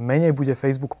 tým menej bude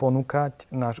Facebook ponúkať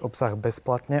náš obsah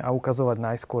bezplatne a ukazovať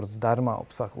najskôr zdarma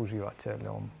obsah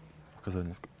užívateľom.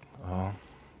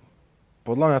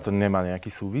 Podľa mňa to nemá nejaký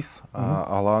súvis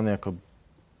a hlavne ako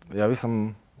ja by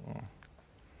som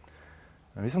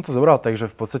to zobral tak, že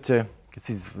v podstate keď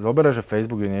si zoberieš, že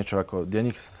Facebook je niečo ako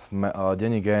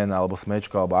denník N, alebo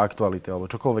Smečko, alebo Aktuality,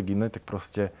 alebo čokoľvek iné, tak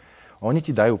proste oni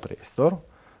ti dajú priestor,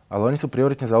 ale oni sú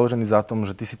prioritne založení za tom,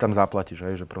 že ty si tam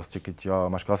zaplatíš, že proste keď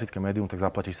máš klasické médium, tak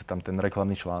zaplatíš si tam ten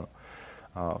reklamný článok.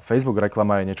 Facebook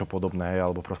reklama je niečo podobné,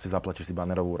 alebo proste zaplatíš si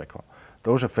banerovú reklamu.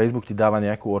 To, že Facebook ti dáva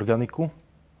nejakú organiku,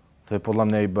 to je podľa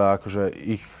mňa iba akože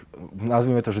ich,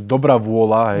 nazvime to, že dobrá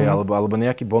vôľa, alebo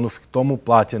nejaký bonus k tomu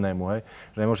platenému, hej,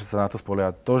 že nemôže sa na to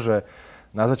spoliehať. To, že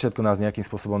na začiatku nás nejakým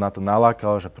spôsobom na to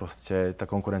nalákal, že proste tá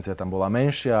konkurencia tam bola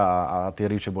menšia a tie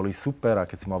reache boli super a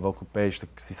keď si mal veľkú page,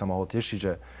 tak si sa mohol tešiť,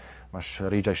 že máš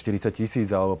reach aj 40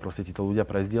 000, alebo proste ti to ľudia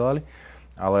prezdielali.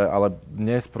 Ale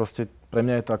dnes proste, pre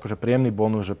mňa je to akože príjemný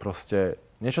bonus, že proste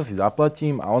niečo si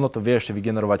zaplatím a ono to vie ešte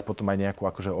vygenerovať potom aj nejakú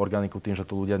akože organiku tým, že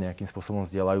to ľudia nejakým spôsobom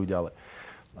zdieľajú ďalej.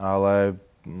 Ale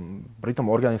pri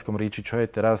tom organickom reachi, čo je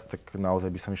teraz, tak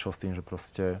naozaj by som išiel s tým, že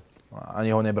proste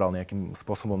ani ho nebral nejakým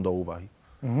spôsobom do úvahy.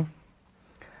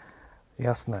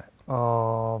 Jasné.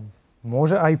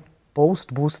 Môže aj post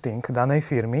boosting danej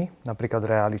firmy, napríklad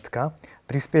Realitka,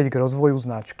 prispieť k rozvoju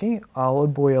značky,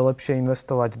 alebo je lepšie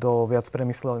investovať do viac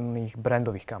premyslených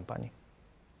brandových kampaní?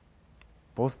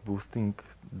 Post-boosting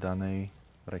danej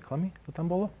reklamy, to tam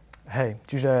bolo? Hej,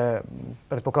 čiže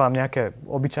predpokladám nejaké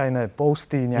obyčajné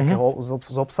posty, nejaké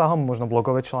s obsahom, možno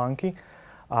blogové články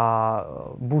a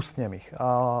boostnem ich.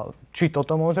 A či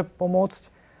toto môže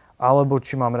pomôcť, alebo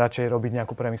či mám radšej robiť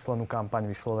nejakú premyslenú kampaň,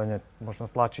 vyslovene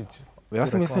možno tlačiť. Ja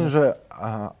si myslím, že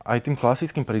aj tým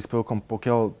klasickým príspevkom,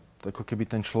 pokiaľ ako keby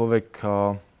ten človek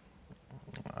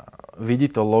vidí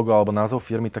to logo alebo názov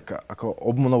firmy, tak ako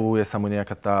obnovuje sa mu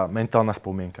nejaká tá mentálna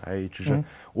spomienka. Hej. Čiže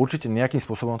určite nejakým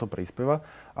spôsobom to prispieva,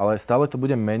 ale stále to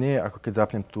bude menej, ako keď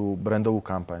zapnem tú brandovú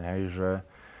kampaň. Hej.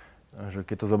 Že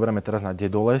keď to zoberieme teraz na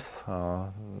Dedoles,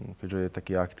 keďže je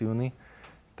taký aktívny,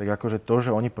 tak akože to,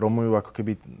 že oni promujú ako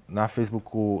keby na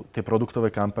Facebooku tie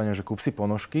produktové kampane, že kúp si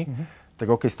ponožky, tak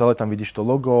OK, stále tam vidíš to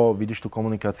logo, vidíš tú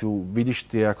komunikáciu, vidíš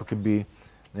tie ako keby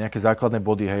nejaké základné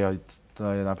body, hej, to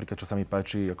je napríklad, čo sa mi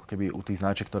páči, ako keby u tých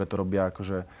značiek, ktoré to robia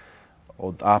akože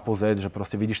od A po Z, že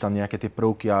proste vidíš tam nejaké tie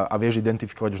prvky a vieš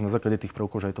identifikovať už na základe tých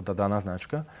prvkov, že je to tá daná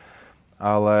značka.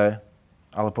 Ale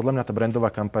podľa mňa tá brandová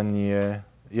kampaň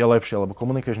je lepšia, lebo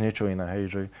komunikuješ niečo iné, hej,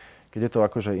 že keď je to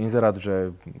akože inzerát,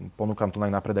 že ponúkam tu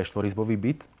na predaj 4-izbový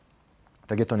byt,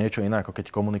 tak je to niečo iné, ako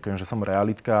keď komunikujem, že som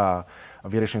realitka a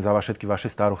vyrieším za vás všetky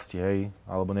vaše starosti, hej,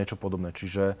 alebo niečo podobné.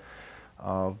 Čiže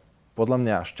podľa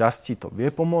mňa šťastí to vie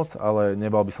pomôcť, ale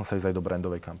nebal by som sa ísť aj do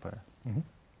brandovej kampane.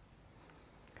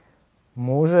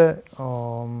 Môže,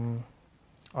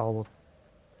 alebo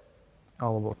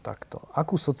takto.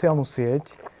 Akú sociálnu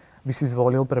sieť by si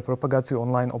zvolil pre propagáciu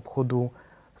online obchodu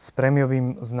s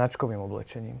prémiovým značkovým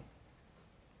oblečením?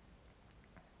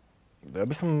 Ja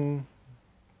by som...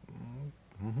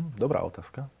 Dobrá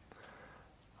otázka.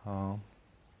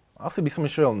 Asi by som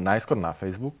išiel najskôr na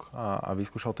Facebook a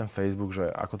vyskúšal ten Facebook, že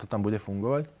ako to tam bude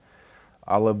fungovať.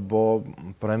 Alebo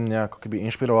pre mňa ako keby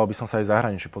inšpiroval by som sa aj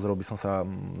zahraničí. Pozrel by som sa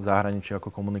v zahraničí,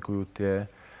 ako komunikujú tie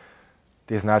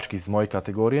značky z mojej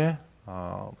kategórie.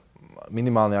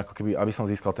 Minimálne ako keby, aby som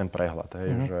získal ten prehľad, hej,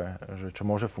 že čo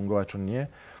môže fungovať, čo nie.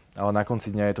 Ale na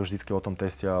konci dňa je to vždycky o tom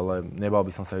teste, ale nebal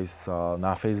by som sa ísť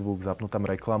na Facebook, zapnúť tam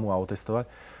reklamu a otestovať.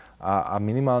 A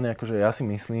minimálne akože ja si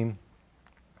myslím,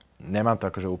 nemám to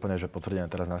akože úplne že potvrdené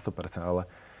teraz na 100%, ale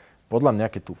podľa mňa,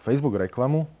 keď tú Facebook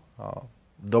reklamu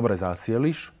dobre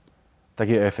zacieliš, tak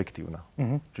je efektívna.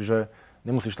 Čiže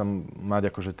nemusíš tam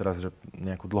mať akože teraz že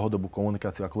nejakú dlhodobú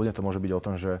komunikáciu, ako ľudia to môže byť o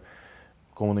tom, že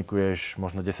komunikuješ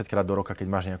možno 10 krát do roka, keď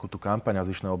máš nejakú tú kampaň a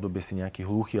zvyšné obdobie si nejaký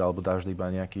hluchý alebo dáš iba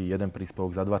nejaký jeden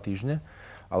príspevok za 2 týždne.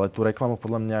 Ale tú reklamu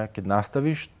podľa mňa, keď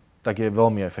nastavíš, tak je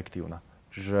veľmi efektívna.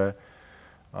 Čiže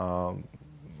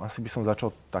asi by som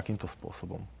začal takýmto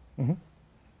spôsobom.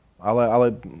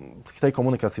 Ale k tej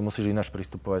komunikácii musíš ináč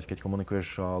pristupovať, keď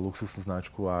komunikuješ luxusnú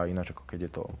značku a ináč ako keď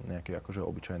je to nejaká akože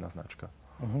obyčajná značka.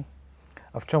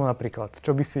 A v čom napríklad?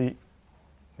 Čo by si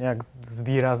nejak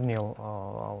zvýraznil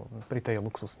pri tej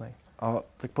luxusnej?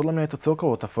 Tak podľa mňa je to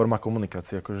celkovo tá forma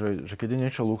komunikácie. Akože, že keď je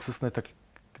niečo luxusné, tak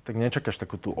nečakáš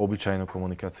takú tú obyčajnú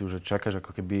komunikáciu, že čakáš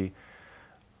ako keby...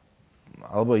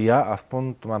 Alebo ja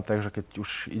aspoň to mám tak, že keď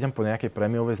už idem po nejakej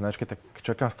prémiovej značke, tak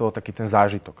čakám z toho taký ten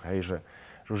zážitok, hej, že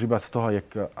už iba z toho,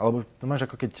 alebo to máš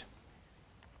ako keď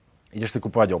ideš si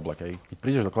kupovať oblek, hej. Keď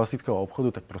prídeš do klasického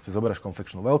obchodu, tak proste zoberieš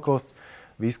konfekčnú veľkosť,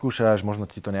 vyskúšaš,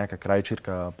 možno ti to nejaká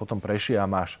krajčírka potom prešie a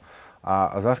máš.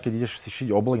 A zase, keď ideš si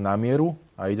šiť oblek na mieru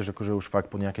a ideš akože už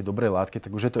fakt po nejakej dobrej látke,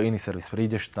 tak už je to iný servis.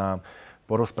 Prídeš tam,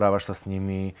 porozprávaš sa s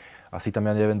nimi, asi tam,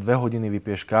 ja neviem, 2 hodiny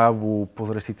vypiješ kávu,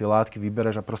 pozrieš si tie látky,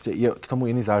 vybereš a proste je k tomu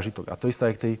iný zážitok. A to isté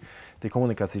aj k tej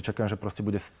komunikácii. Čakám, že proste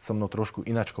bude so mnou trošku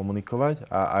ináč komunikovať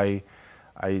a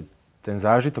aj ten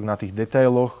zážitok na tých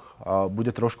detailoch bude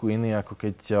trošku iný, ako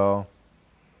keď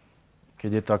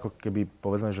je to ako keby,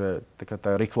 povedzme, že taká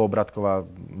tá rýchloobratková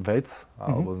vec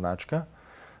alebo značka.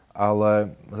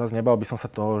 Ale zase nebal by som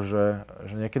sa toho, že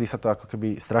niekedy sa to ako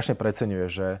keby strašne preceňuje,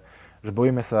 že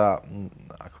bojíme sa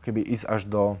ako keby ísť až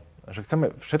do, že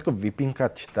chceme všetko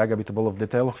vypinkať tak, aby to bolo v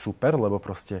detailoch super, lebo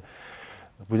proste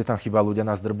bude tam chyba ľudia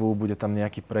na zdrbu, bude tam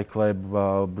nejaký preklep,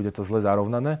 bude to zle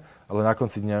zarovnané, ale na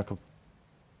konci dňa ako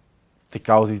tie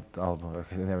kauzy, alebo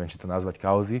neviem, či to nazvať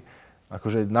kauzy,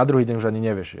 akože na druhý deň už ani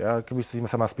nevieš. Ja keby si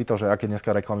sa ma spýtal, že aké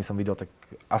dneska reklamy som videl, tak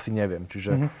asi neviem.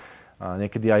 Čiže a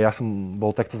niekedy aj ja som bol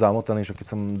takto zamotaný, že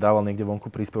keď som dával niekde vonku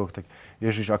príspevok, tak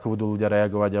ježiš, ako budú ľudia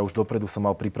reagovať. Ja už dopredu som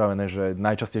mal pripravené, že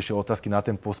najčastejšie otázky na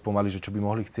ten post pomaly, že čo by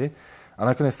mohli chcieť. A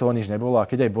nakoniec toho nič nebolo. A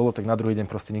keď aj bolo, tak na druhý deň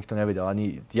proste nikto nevedel.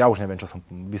 Ani ja už neviem, čo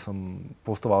by som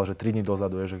postoval, že 3 dní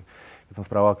dozadu, že keď som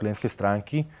spravoval klientské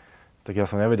stránky, tak ja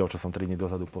som nevedel, čo som 3 dní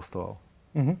dozadu postoval.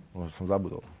 Možno som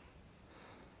zabudol.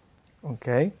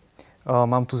 OK.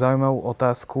 Mám tu zaujímavú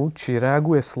otázku. Či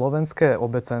reaguje slovenské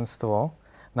obecenstvo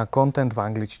na content v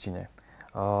angličtine?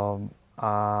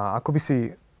 A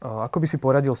ako by si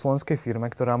poradil slovenskej firme,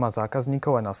 ktorá má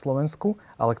zákazníkov aj na Slovensku,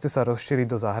 ale chce sa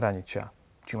rozšíriť do zahraničia?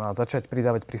 Či má začať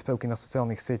pridávať príspevky na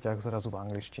sociálnych sieťach zrazu v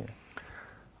angličtine?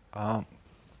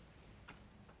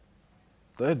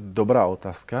 To je dobrá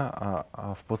otázka a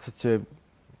v podstate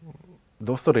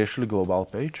dosť to riešili Global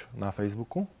Page na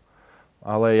Facebooku,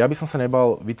 ale ja by som sa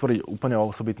nebal vytvoriť úplne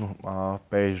osobitnú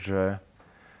page, že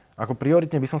ako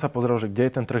prioritne by som sa pozrel, že kde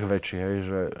je ten trh väčší, hej,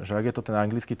 že ak je to ten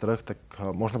anglický trh, tak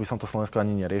možno by som to Slovensko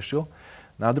ani neriešil.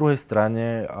 Na druhej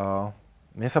strane,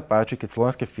 mne sa páči, keď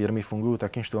slovenské firmy fungujú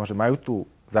takým štýlom, že majú tú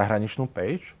zahraničnú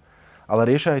page, ale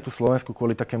riešia aj tú Slovensku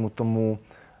kvôli takému tomu,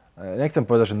 nechcem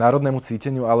povedať, že národnému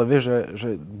cíteniu, ale vieš,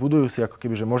 že budujú si ako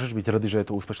keby, že môžeš byť hrdý, že je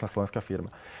to úspešná slovenská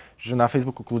firma. Čiže na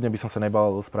Facebooku kľudne by som sa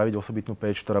nebal spraviť osobitnú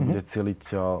page, ktorá bude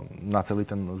cieliť na celý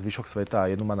ten zvyšok sveta a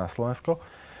jednu má na Slovensko.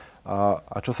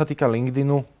 A čo sa týka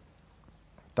LinkedInu,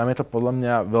 tam je to podľa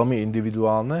mňa veľmi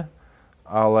individuálne,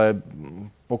 ale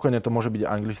pokojne to môže byť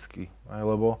anglicky,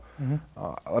 lebo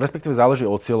respektíve záleží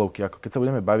od cieľovky. Ako keď sa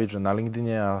budeme baviť, že na LinkedIne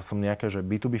ja som nejaká že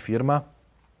B2B firma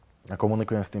a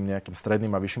komunikujem s tým nejakým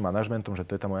stredným a vyšším manažmentom, že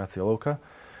to je tá moja cieľovka,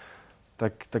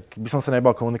 tak by som sa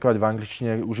nebal komunikovať v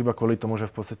angličtine už iba kvôli tomu, že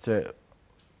v podstate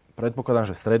predpokladám,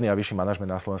 že stredný a vyšší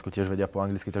manažment na Slovensku tiež vedia po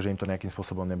anglicky, takže im to nejakým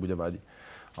spôsobom nebude vadiť.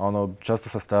 A ono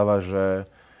často sa stáva, že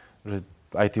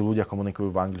aj tí ľudia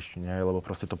komunikujú v angličtine, lebo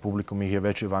proste to publikum ich je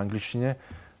väčšie v angličtine,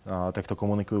 tak to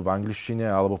komunikujú v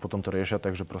angličtine, alebo potom to riešia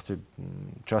tak, že proste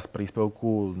časť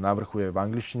príspevku na vrchu je v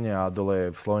angličtine a dole je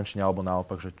v slovenčine, alebo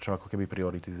naopak, že čo ako keby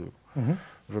prioritizujú.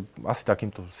 Že asi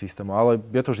takýmto systémom, ale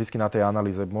je to vždycky na tej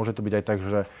analýze. Môže to byť aj tak,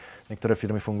 že niektoré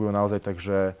firmy fungujú naozaj tak,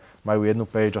 že majú jednu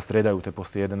page a striedajú tie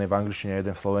posty. Jeden je v angličtine,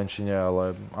 jeden v slovenčine,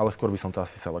 ale skôr by som to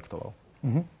asi selektoval.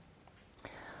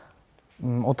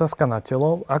 Otázka na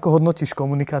telo. Ako hodnotíš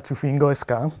komunikáciu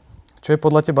Fingo.sk? Čo je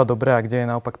podľa teba dobré a kde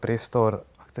je naopak priestor,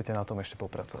 ak chcete na tom ešte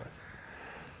popracovať?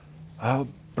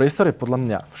 Priestor je podľa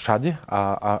mňa všade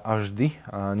a vždy.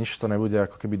 Nič to nebude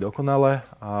ako keby dokonalé.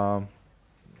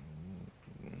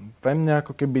 Pre mňa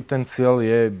ako keby ten cieľ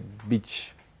je byť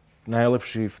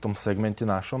najlepší v tom segmente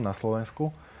našom na Slovensku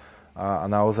a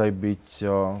naozaj byť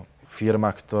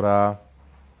firma, ktorá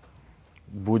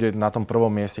bude na tom prvom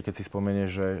mieste, keď si spomenieš,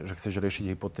 že chceš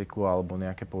riešiť hypotéku alebo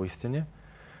nejaké poistenie.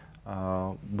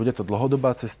 Bude to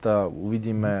dlhodobá cesta,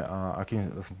 uvidíme,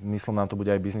 akým zmyslom nám to bude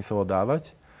aj biznisovo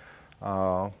dávať.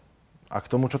 A k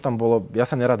tomu, čo tam bolo, ja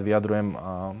sa nerad vyjadrujem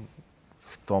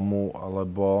k tomu,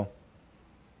 lebo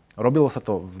robilo sa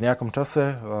to v nejakom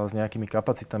čase, s nejakými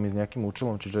kapacitami, s nejakým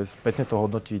účelom, čiže spätne to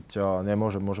hodnotiť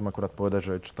nemôžem, môžem akurát povedať,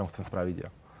 že čo tam chcem spraviť ja.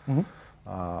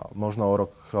 A možno o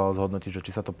rok zhodnotiť, že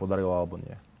či sa to podarilo alebo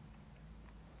nie.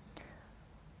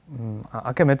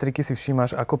 A aké metriky si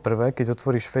všímaš ako prvé, keď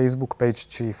otvoríš Facebook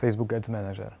page či Facebook Ads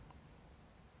Manager?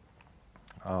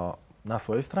 Na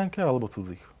svojej stránke alebo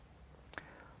cudzích?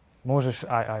 Môžeš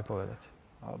aj povedať.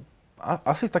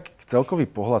 Asi taký celkový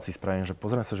pohľad si spravím, že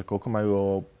pozriem sa, že koľko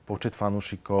majú počet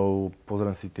fanúšikov,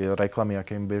 pozriem si tie reklamy,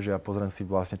 aké im bežia, pozriem si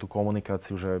vlastne tú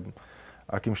komunikáciu, že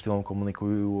akým štýlom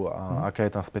komunikujú a aká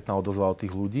je tam spätná odozva od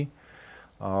tých ľudí.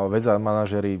 Vec a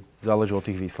manažéri záleží od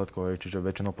tých výsledkov, čiže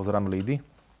väčšinou pozerám lídy.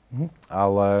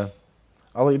 Ale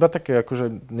iba také,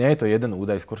 akože nie je to jeden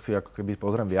údaj, skôr si ako keby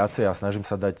pozriem viacej a snažím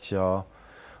sa dať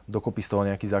dokopy z toho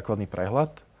nejaký základný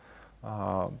prehľad.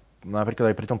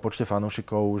 Napríklad aj pri tom počte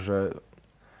fanúšikov, že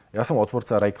ja som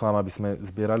odporca reklám, aby sme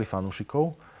zbierali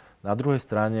fanúšikov. Na druhej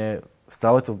strane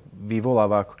stále to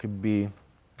vyvoláva ako keby,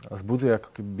 zbudzuje ako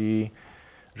keby,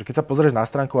 že keď sa pozrieš na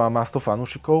stránku a má 100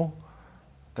 fanúšikov,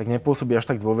 tak nepôsobí až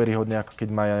tak dôveryhodne, ako keď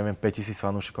má, ja neviem, 5,000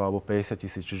 fanúšikov alebo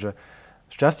 50,000. Čiže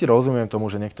šťastie rozumiem tomu,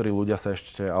 že niektorí ľudia sa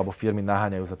ešte, alebo firmy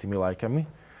naháňajú za tými lajkami,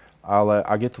 ale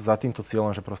ak je to za týmto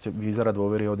cieľom, že proste vyzerá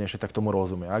dôveryhodnejšie, tak tomu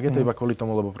rozumiem. Ak je to iba kvôli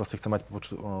tomu, lebo proste chce mať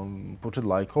počet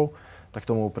lajkov, tak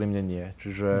tomu úprimne nie.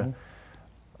 Čiže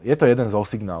je to jeden zo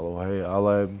signálov, hej,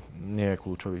 ale nie je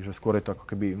kľúčový. Že skôr je to ako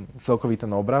keby celkový ten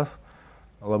obraz,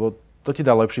 lebo to ti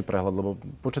dá lepší prehľad, lebo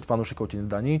počet fanúšikov ti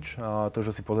nedá nič a to,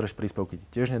 že si pozrieš príspevky, ti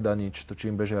tiež nedá nič, to, či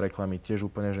im bežia reklamy, tiež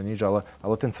úplne, že nič, ale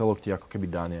ten celok ti ako keby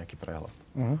dá nejaký prehľad.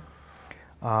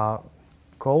 A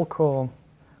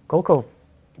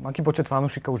aký počet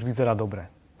fanúšikov už vyzerá dobre?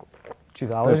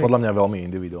 Či záleží? To je podľa mňa veľmi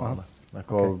individuálne.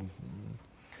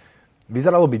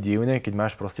 Vyzeralo by divne, keď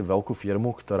máš proste veľkú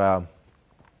firmu, ktorá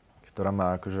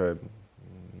má akože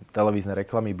televízne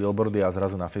reklamy, billboardy a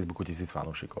zrazu na Facebooku 1000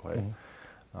 fanúšikov, hej.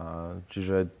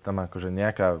 Čiže tam akože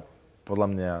podľa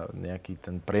mňa nejaký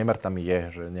ten priemer tam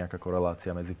je, že nejaká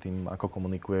korelácia medzi tým, ako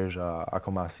komunikuješ a ako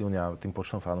má silňa tým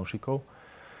počtom fanúšikov.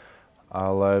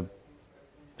 Ale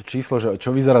číslo, že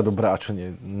čo vyzerá dobre a čo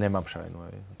nie, nemám šajnu.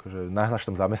 Akože nahnáš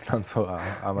tam zamestnancov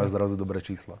a máš zrazu dobré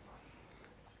čísla.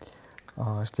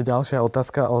 Ešte ďalšia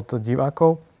otázka od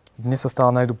divákov. Dnes sa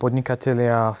stále nájdú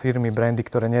podnikatelia, firmy, brandy,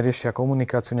 ktoré neriešia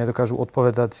komunikáciu, nedokážu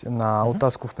odpovedať na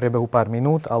otázku v priebehu pár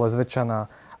minút, ale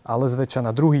zväčša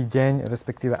na druhý deň,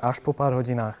 respektíve až po pár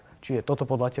hodinách. Či je toto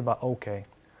podľa teba OK?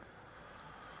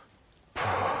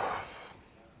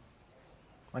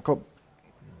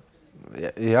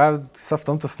 Ja sa v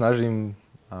tomto snažím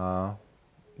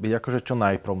byť akože čo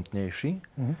najpromptnejší.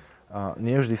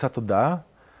 Nie vždy sa to dá.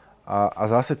 A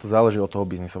zase to záleží od toho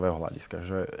biznisového hľadiska,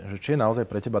 že či je naozaj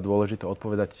pre teba dôležité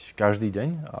odpovedať každý deň,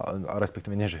 a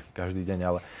respektíve nie, že každý deň,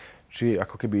 ale či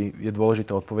ako keby je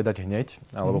dôležité odpovedať hneď,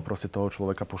 alebo proste toho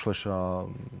človeka pošleš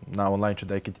na online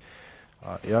chat, aj keď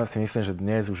ja si myslím, že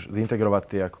dnes už zintegrovať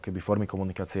tie ako keby formy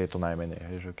komunikácie je to najmenej.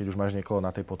 Hej, že keď už máš niekoho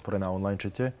na tej podpore na online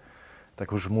chate,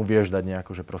 tak už mu vieš dať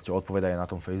nejako, že proste odpovedaj na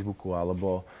tom Facebooku,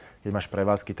 alebo keď máš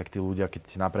prevádzky, tak tí ľudia,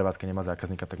 keď na prevádzke nemá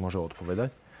zákazníka, tak môže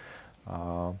odpovedať.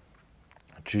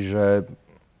 Čiže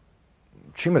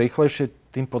čím rýchlejšie,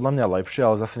 tým podľa mňa lepšie,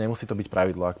 ale zase nemusí to byť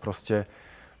pravidlo. Ak proste,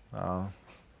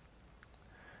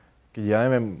 keď ja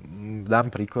neviem,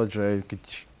 dám príklad, že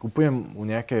keď kupujem u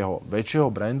nejakého väčšieho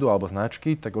brandu alebo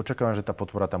značky, tak očakávam, že tá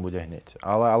podpora tam bude hneď.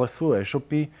 Ale sú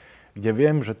e-shopy, kde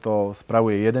viem, že to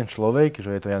spravuje jeden človek,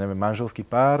 že je to, ja neviem, manželský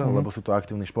pár, lebo sú to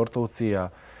aktívni športovci a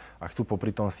chcú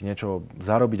popri tom si niečo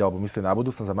zarobiť alebo myslieť na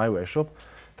budúcnosť a majú e-shop,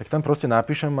 tak tam proste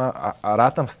napíšem a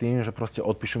rátam s tým, že proste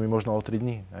odpíšu mi možno o 3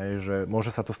 dní. Hej, že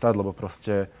môže sa to stať, lebo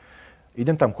proste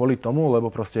idem tam kvôli tomu, lebo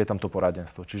proste je tam to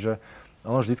poradenstvo. Čiže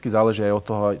ono vždycky záleží aj od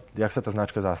toho, jak sa tá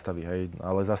značka zastaví. Hej.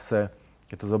 Ale zase,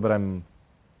 keď to zoberiem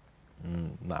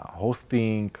na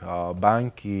hosting,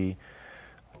 banky,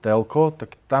 telko,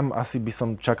 tak tam asi by som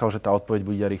čakal, že tá odpoveď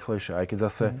bude rýchlejšia. Aj keď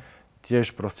zase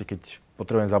tiež proste, keď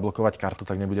potrebujem zablokovať kartu,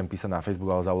 tak nebudem písať na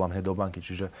Facebook, ale zavolám hneď do banky.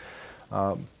 Čiže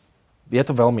je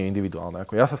to veľmi individuálne.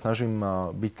 Ja sa snažím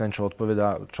byť ten, čo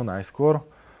odpovedá čo najskôr,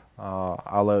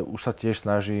 ale už sa tiež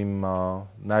snažím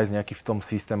nájsť nejaký v tom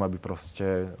systém, aby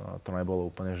proste to nebolo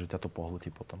úplne, že ťa to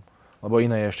pohltí potom. Lebo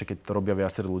iné je ešte, keď to robia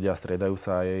viacerí ľudia a striedajú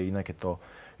sa, a je iné, keď to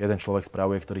jeden človek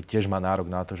spravuje, ktorý tiež má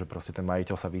nárok na to, že proste ten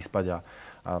majiteľ sa vyspať a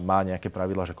má nejaké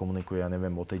pravidlá, že komunikuje, ja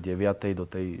neviem, od tej 9. do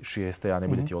tej 6. a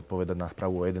nebude ti odpovedať na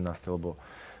správu o 11. lebo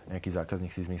nejaký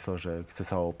zákazník si zmyslel, že chce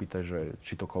sa ho opýtať, že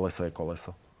či to koleso je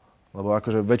koleso. Lebo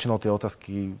akože väčšinou tie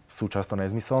otázky sú často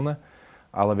nezmyselné,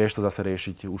 ale vieš to zase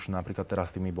riešiť už napríklad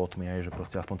teraz s tými botmi, hej, že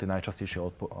proste aspoň tie najčastejšie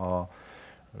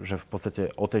že v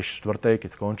podstate o tej 4:00, keď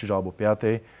skončíš, alebo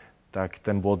 5:00, tak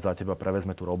ten bot za teba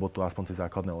prevezme tú robotu a aspoň tie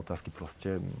základné otázky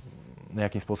proste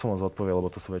nejakým spôsobom zodpovie,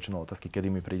 lebo to sú väčšinou otázky, kedy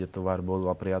mi príde tovar,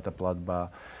 bola prijatá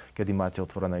platba, kedy máte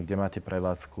otvorené, kde máte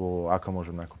prevádzku, ako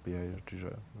môžem nakúpiť, hej, čiže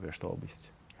vieš to obísť.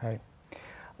 Hej.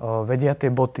 Vedia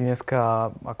tie boty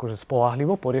dneska akože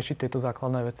spoľahlivo poriešiť tieto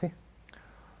základné veci?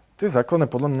 Tie základné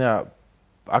podľa mňa,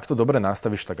 ak to dobre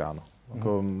nastavíš, tak áno.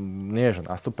 Ako, nie, že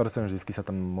na 100%, vždy sa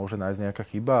tam môže nájsť nejaká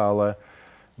chyba, ale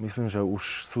myslím, že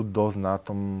už sú dosť na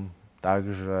tom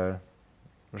tak, že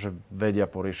vedia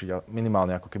poriešiť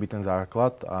minimálne ako keby ten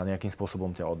základ a nejakým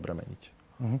spôsobom ťa odbremeniť.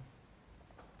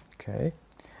 OK.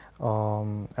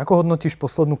 Ako hodnotíš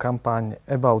poslednú kampaň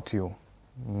About You?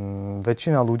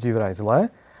 Väčšina ľudí vraj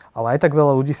zle, ale aj tak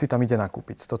veľa ľudí si tam ide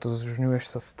nakúpiť. Stotožňuješ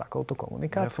sa s takouto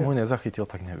komunikáciou? Ja som ho nezachytil,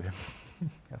 tak neviem.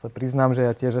 Ja sa priznám, že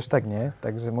ja tiež až tak nie,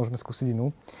 takže môžeme skúsiť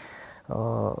inú.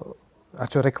 A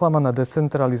čo reklama na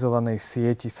decentralizovanej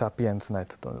sieti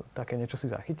Sapiens.net? Také niečo si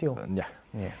zachytil? Nie.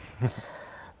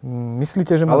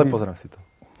 Myslíte, že má ale pozriem si to.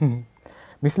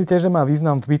 Myslíte, že má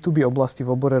význam v B2B oblasti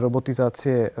v obore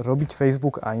robotizácie robiť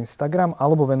Facebook a Instagram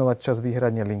alebo venovať čas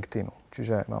výhradne LinkedInu?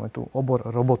 Čiže máme tu obor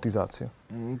robotizácie.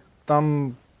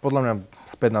 Tam podľa mňa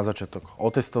späť na začiatok.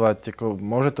 Otestovať,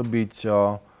 môže to byť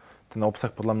ten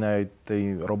obsah podľa mňa aj tej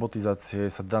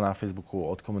robotizácie sa dá na Facebooku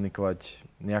odkomunikovať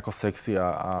nejako sexy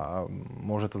a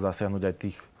môže to zasiahnuť aj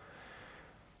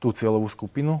tú cieľovú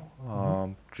skupinu.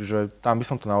 Čiže tam by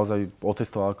som to naozaj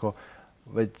otestoval ako,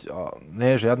 veď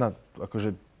nie je žiadna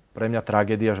akože pre mňa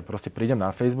tragédia, že proste prídem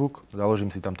na Facebook,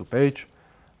 založím si tam tú page,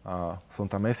 a som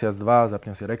tam mesiac, dva,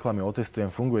 zapnem si reklamy,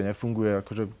 otestujem, funguje, nefunguje,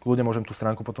 akože kľudne môžem tú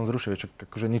stránku potom zrušiť, vieš,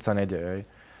 akože nič sa nedeje.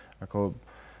 Ako,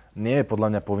 nie je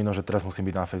podľa mňa povinno, že teraz musím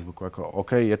byť na Facebooku. Ako,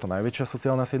 OK, je to najväčšia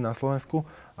sociálna sieť na Slovensku,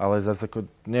 ale zase ako,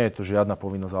 nie je to žiadna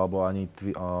povinnosť, alebo ani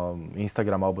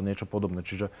Instagram, alebo niečo podobné.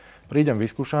 Čiže prídem,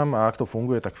 vyskúšam a ak to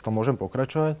funguje, tak v tom môžem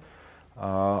pokračovať,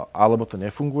 alebo to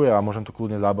nefunguje a môžem to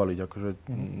kľudne zabaliť. Akože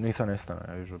nič sa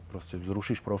nestane, že proste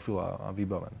zrušíš profil a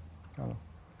vybavené. Áno.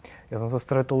 Ja som sa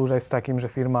stretol už aj s takým, že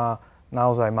firma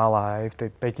naozaj mala aj v tej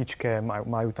petičke,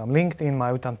 majú tam LinkedIn,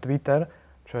 majú tam Twitter,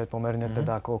 čo je pomerne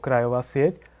teda ako okrajová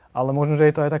sieť, ale možno, že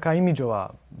je to aj taká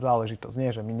imidžová záležitosť. Nie,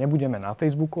 že my nebudeme na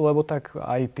Facebooku, lebo tak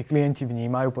aj tí klienti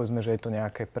vnímajú, povedzme, že je to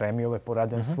nejaké prémiové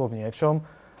poradenstvo v niečom,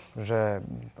 že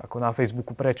ako na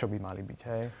Facebooku prečo by mali byť,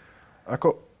 hej?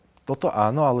 Ako, toto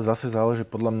áno, ale zase záleží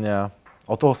podľa mňa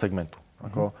od toho segmentu.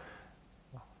 Ako,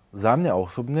 za mňa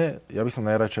osobne, ja by som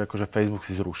najradšej akože Facebook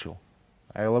si zrušil.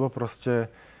 Lebo proste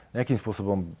nejakým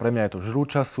spôsobom, pre mňa je to žrú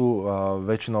času a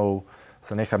väčšinou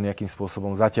sa nechám nejakým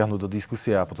spôsobom zatiahnuť do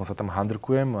diskusie a potom sa tam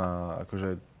handrkujem a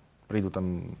akože prídu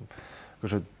tam,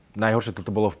 akože najhoršie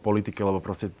toto bolo v politike, lebo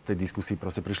proste v tej diskusii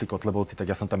proste prišli Kotlebovci, tak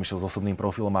ja som tam išiel s osobným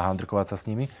profilom a handrkovať sa s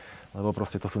nimi, lebo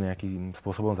proste to sú nejakým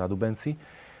spôsobom zadubenci.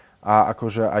 A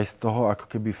akože aj z toho, ako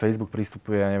keby Facebook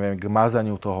pristupuje, ja neviem, k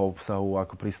mazaniu toho obsahu,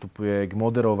 ako pristupuje k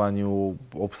moderovaniu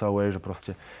obsahu, že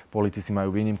proste politici majú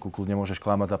výnimku, kľudne môžeš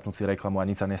klamať, zapnúť si reklamu a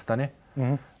nič sa nestane.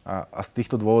 A z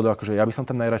týchto dôvodov, akože ja by som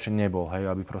tam najradšej nebol, hej,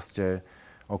 aby proste,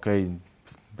 OK,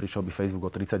 prišiel by Facebook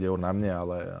o 30 eur na mne,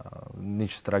 ale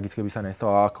nič tragické by sa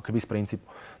nestalo, ako keby z princípu.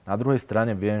 Na druhej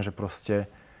strane viem, že proste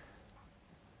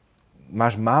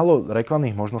máš málo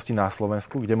reklamných možností na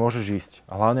Slovensku, kde môžeš ísť.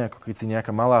 A hlavne ako keď si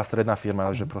nejaká malá a stredná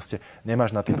firma, že proste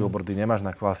nemáš na tie billboardy, nemáš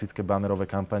na klasické bannerové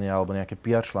kampane alebo nejaké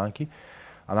PR články.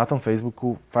 A na tom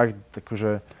Facebooku fakt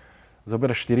akože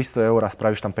zoberieš 400 eur a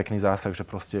spravíš tam pekný zásah, že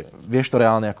proste vieš to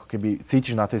reálne ako keby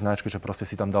cítiš na tej značke, že proste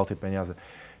si tam dal tie peniaze.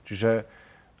 Čiže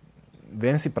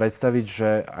viem si predstaviť,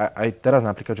 že aj teraz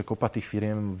napríklad, že kopa tých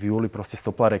firiem v júli proste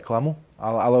stopla reklamu,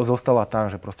 ale zostala tam,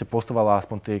 že proste postovala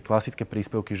aspoň tie klasické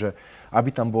príspevky, že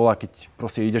aby tam bola, keď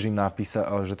proste ideš im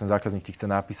napísať, že ten zákazník ti chce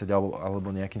napísať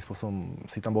alebo nejakým spôsobom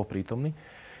si tam bol prítomný.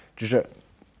 Čiže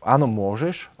áno,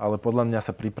 môžeš, ale podľa mňa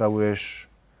sa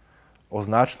pripravuješ o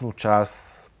značnú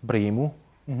časť príjmu,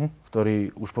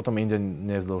 ktorý už potom inde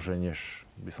nezdĺženieš,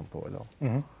 by som povedal.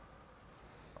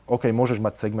 OK, môžeš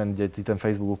mať segment, kde ti ten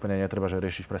Facebook úplne netreba, že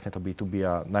riešiš presne to B2B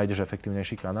a nájdeš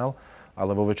efektívnejší kanál,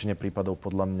 ale vo väčšine prípadov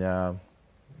podľa mňa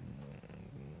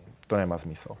to nemá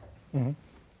zmysel.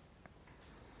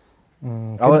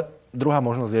 Ale druhá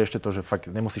možnosť je ešte to, že fakt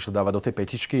nemusíš to dávať do tej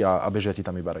petičky a bežia ti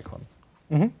tam iba reklamy.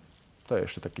 To je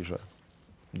ešte taký, že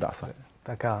dá sa.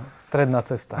 Taká stredná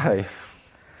cesta. Hej.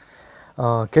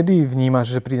 Kedy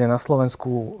vnímaš, že príde na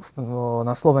Slovensko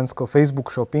Facebook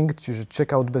shopping, čiže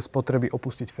checkout bez potreby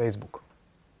opustiť Facebook?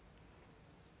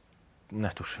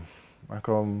 Netuším.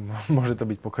 Ako, môže to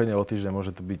byť pokojne o týždeň,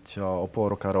 môže to byť o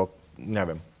pol roka, rok,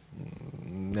 neviem.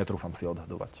 Netrúfam si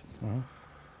odhadovať.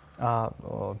 A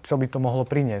čo by to mohlo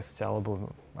priniesť?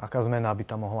 Alebo aká zmena by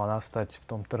tam mohla nastať v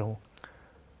tom trhu?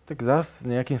 Tak zás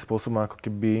nejakým spôsobom ako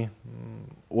keby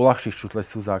uľahčíš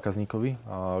čutlesu zákazníkovi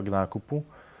k nákupu.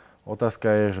 Otázka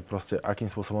je, že proste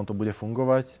akým spôsobom to bude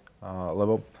fungovať,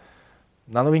 lebo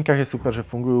na novinkách je super, že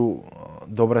fungujú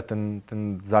dobre ten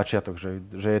začiatok, že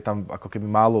je tam ako keby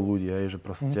málo ľudí, že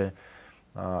proste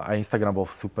aj Instagram bol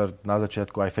super na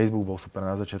začiatku, aj Facebook bol super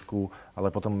na začiatku,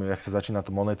 ale potom, jak sa začína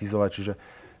to monetizovať, čiže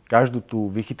každú tú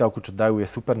vychytávku, čo dajú, je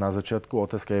super na začiatku.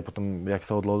 Otázka je potom, jak z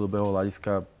toho dlhodobého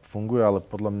hľadiska funguje, ale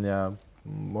podľa mňa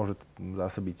môže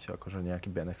zase byť akože nejaký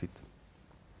benefit.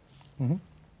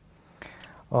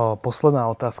 Posledná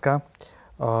otázka.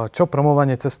 Čo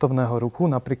promovanie cestovného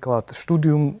ruchu, napríklad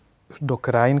štúdium do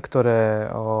krajín, ktoré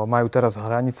majú teraz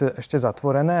hranice ešte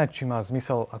zatvorené, či má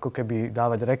zmysel ako keby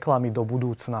dávať reklamy do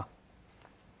budúcna?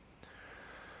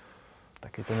 V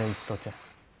takejto neistote.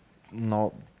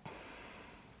 No,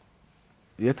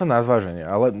 je to na zváženie,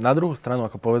 ale na druhú stranu,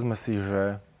 ako povedzme si,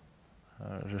 že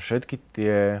všetky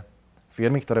tie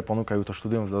firmy, ktoré ponúkajú to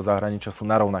štúdium do zahraničia, sú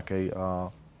na rovnakej,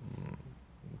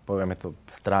 povieme to,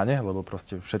 strane, lebo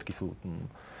proste všetky sú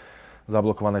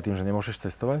zablokované tým, že nemôžeš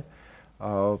cestovať.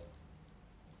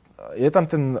 Je tam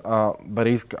ten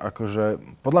risk, akože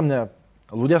podľa mňa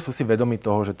ľudia sú si vedomi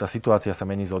toho, že tá situácia sa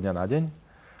mení zo dňa na deň.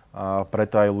 A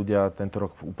preto aj ľudia tento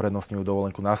rok uprednostňujú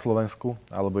dovolenku na Slovensku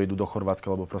alebo idú do Chorvátska,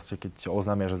 lebo proste keď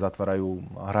oznámia, že zatvárajú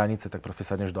hranice, tak proste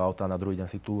sadneš do auta a na druhý deň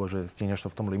si tu, že stihneš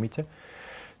to v tom limite.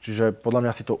 Čiže podľa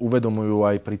mňa si to uvedomujú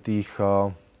aj pri tých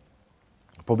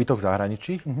pobytoch v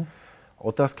zahraničí.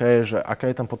 Otázka je, že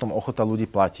aká je tam potom ochota ľudí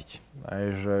platiť.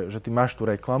 Že ty máš tú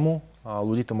reklamu, a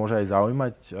ľudí to môže aj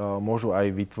zaujímať, môžu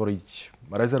aj vytvoriť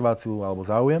rezerváciu alebo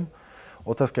záujem.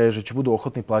 Otázka je, že či budú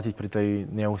ochotní platiť pri tej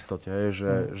neistote,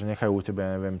 že nechajú u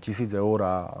teba, neviem, 1,000 eur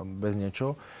a bez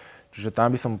niečo. Čiže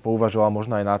tam by som pouvažoval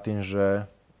možno aj nad tým, že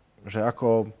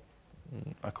ako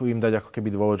im dať ako keby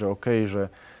dôvod, že OK,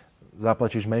 že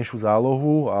zaplatíš menšiu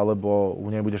zálohu, alebo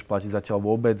nebudeš platiť zatiaľ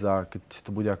vôbec a keď to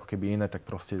bude ako keby iné, tak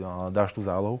proste dáš tú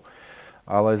zálohu.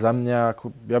 Ale za mňa,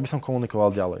 ja by som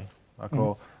komunikoval ďalej.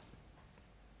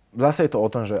 Zase je to o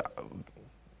tom, že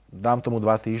dám tomu 2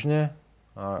 týždne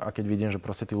a keď vidím, že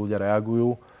proste tí ľudia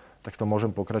reagujú, tak to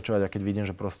môžem pokračovať a keď vidím,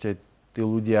 že proste tí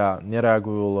ľudia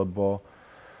nereagujú, lebo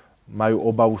majú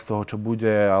obavu z toho, čo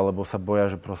bude, alebo sa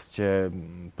boja, že proste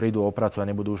prídu o prácu a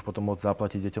nebudú už potom môcť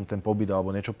zaplatiť deťom ten pobyt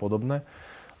alebo niečo podobné,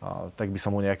 tak by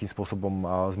som mu nejakým spôsobom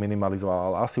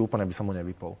zminimalizoval, ale asi úplne by som mu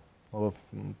nevypol. Lebo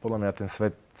podľa mňa ten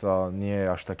svet nie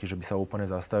je až taký, že by sa úplne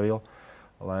zastavil,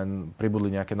 len pribudli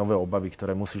nejaké nové obavy,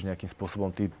 ktoré musíš nejakým spôsobom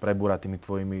ty prebúrať tými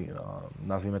tvojimi,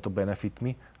 nazvime to,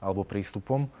 benefitmi alebo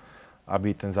prístupom,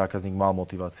 aby ten zákazník mal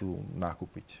motiváciu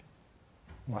nakúpiť.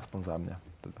 Aspoň za mňa.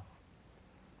 Teda.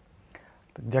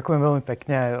 Ďakujem veľmi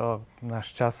pekne.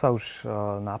 Náš čas sa už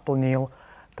naplnil,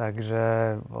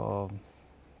 takže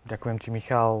ďakujem ti,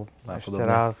 Michal, ešte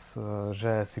raz,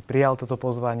 že si prijal toto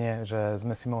pozvanie, že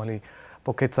sme si mohli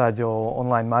pokecať o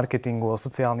online marketingu, o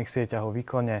sociálnych sieťach, o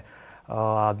výkone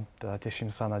a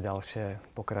teším sa na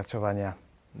ďalšie pokračovania.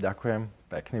 Ďakujem.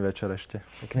 Pekný večer ešte.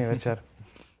 Pekný večer.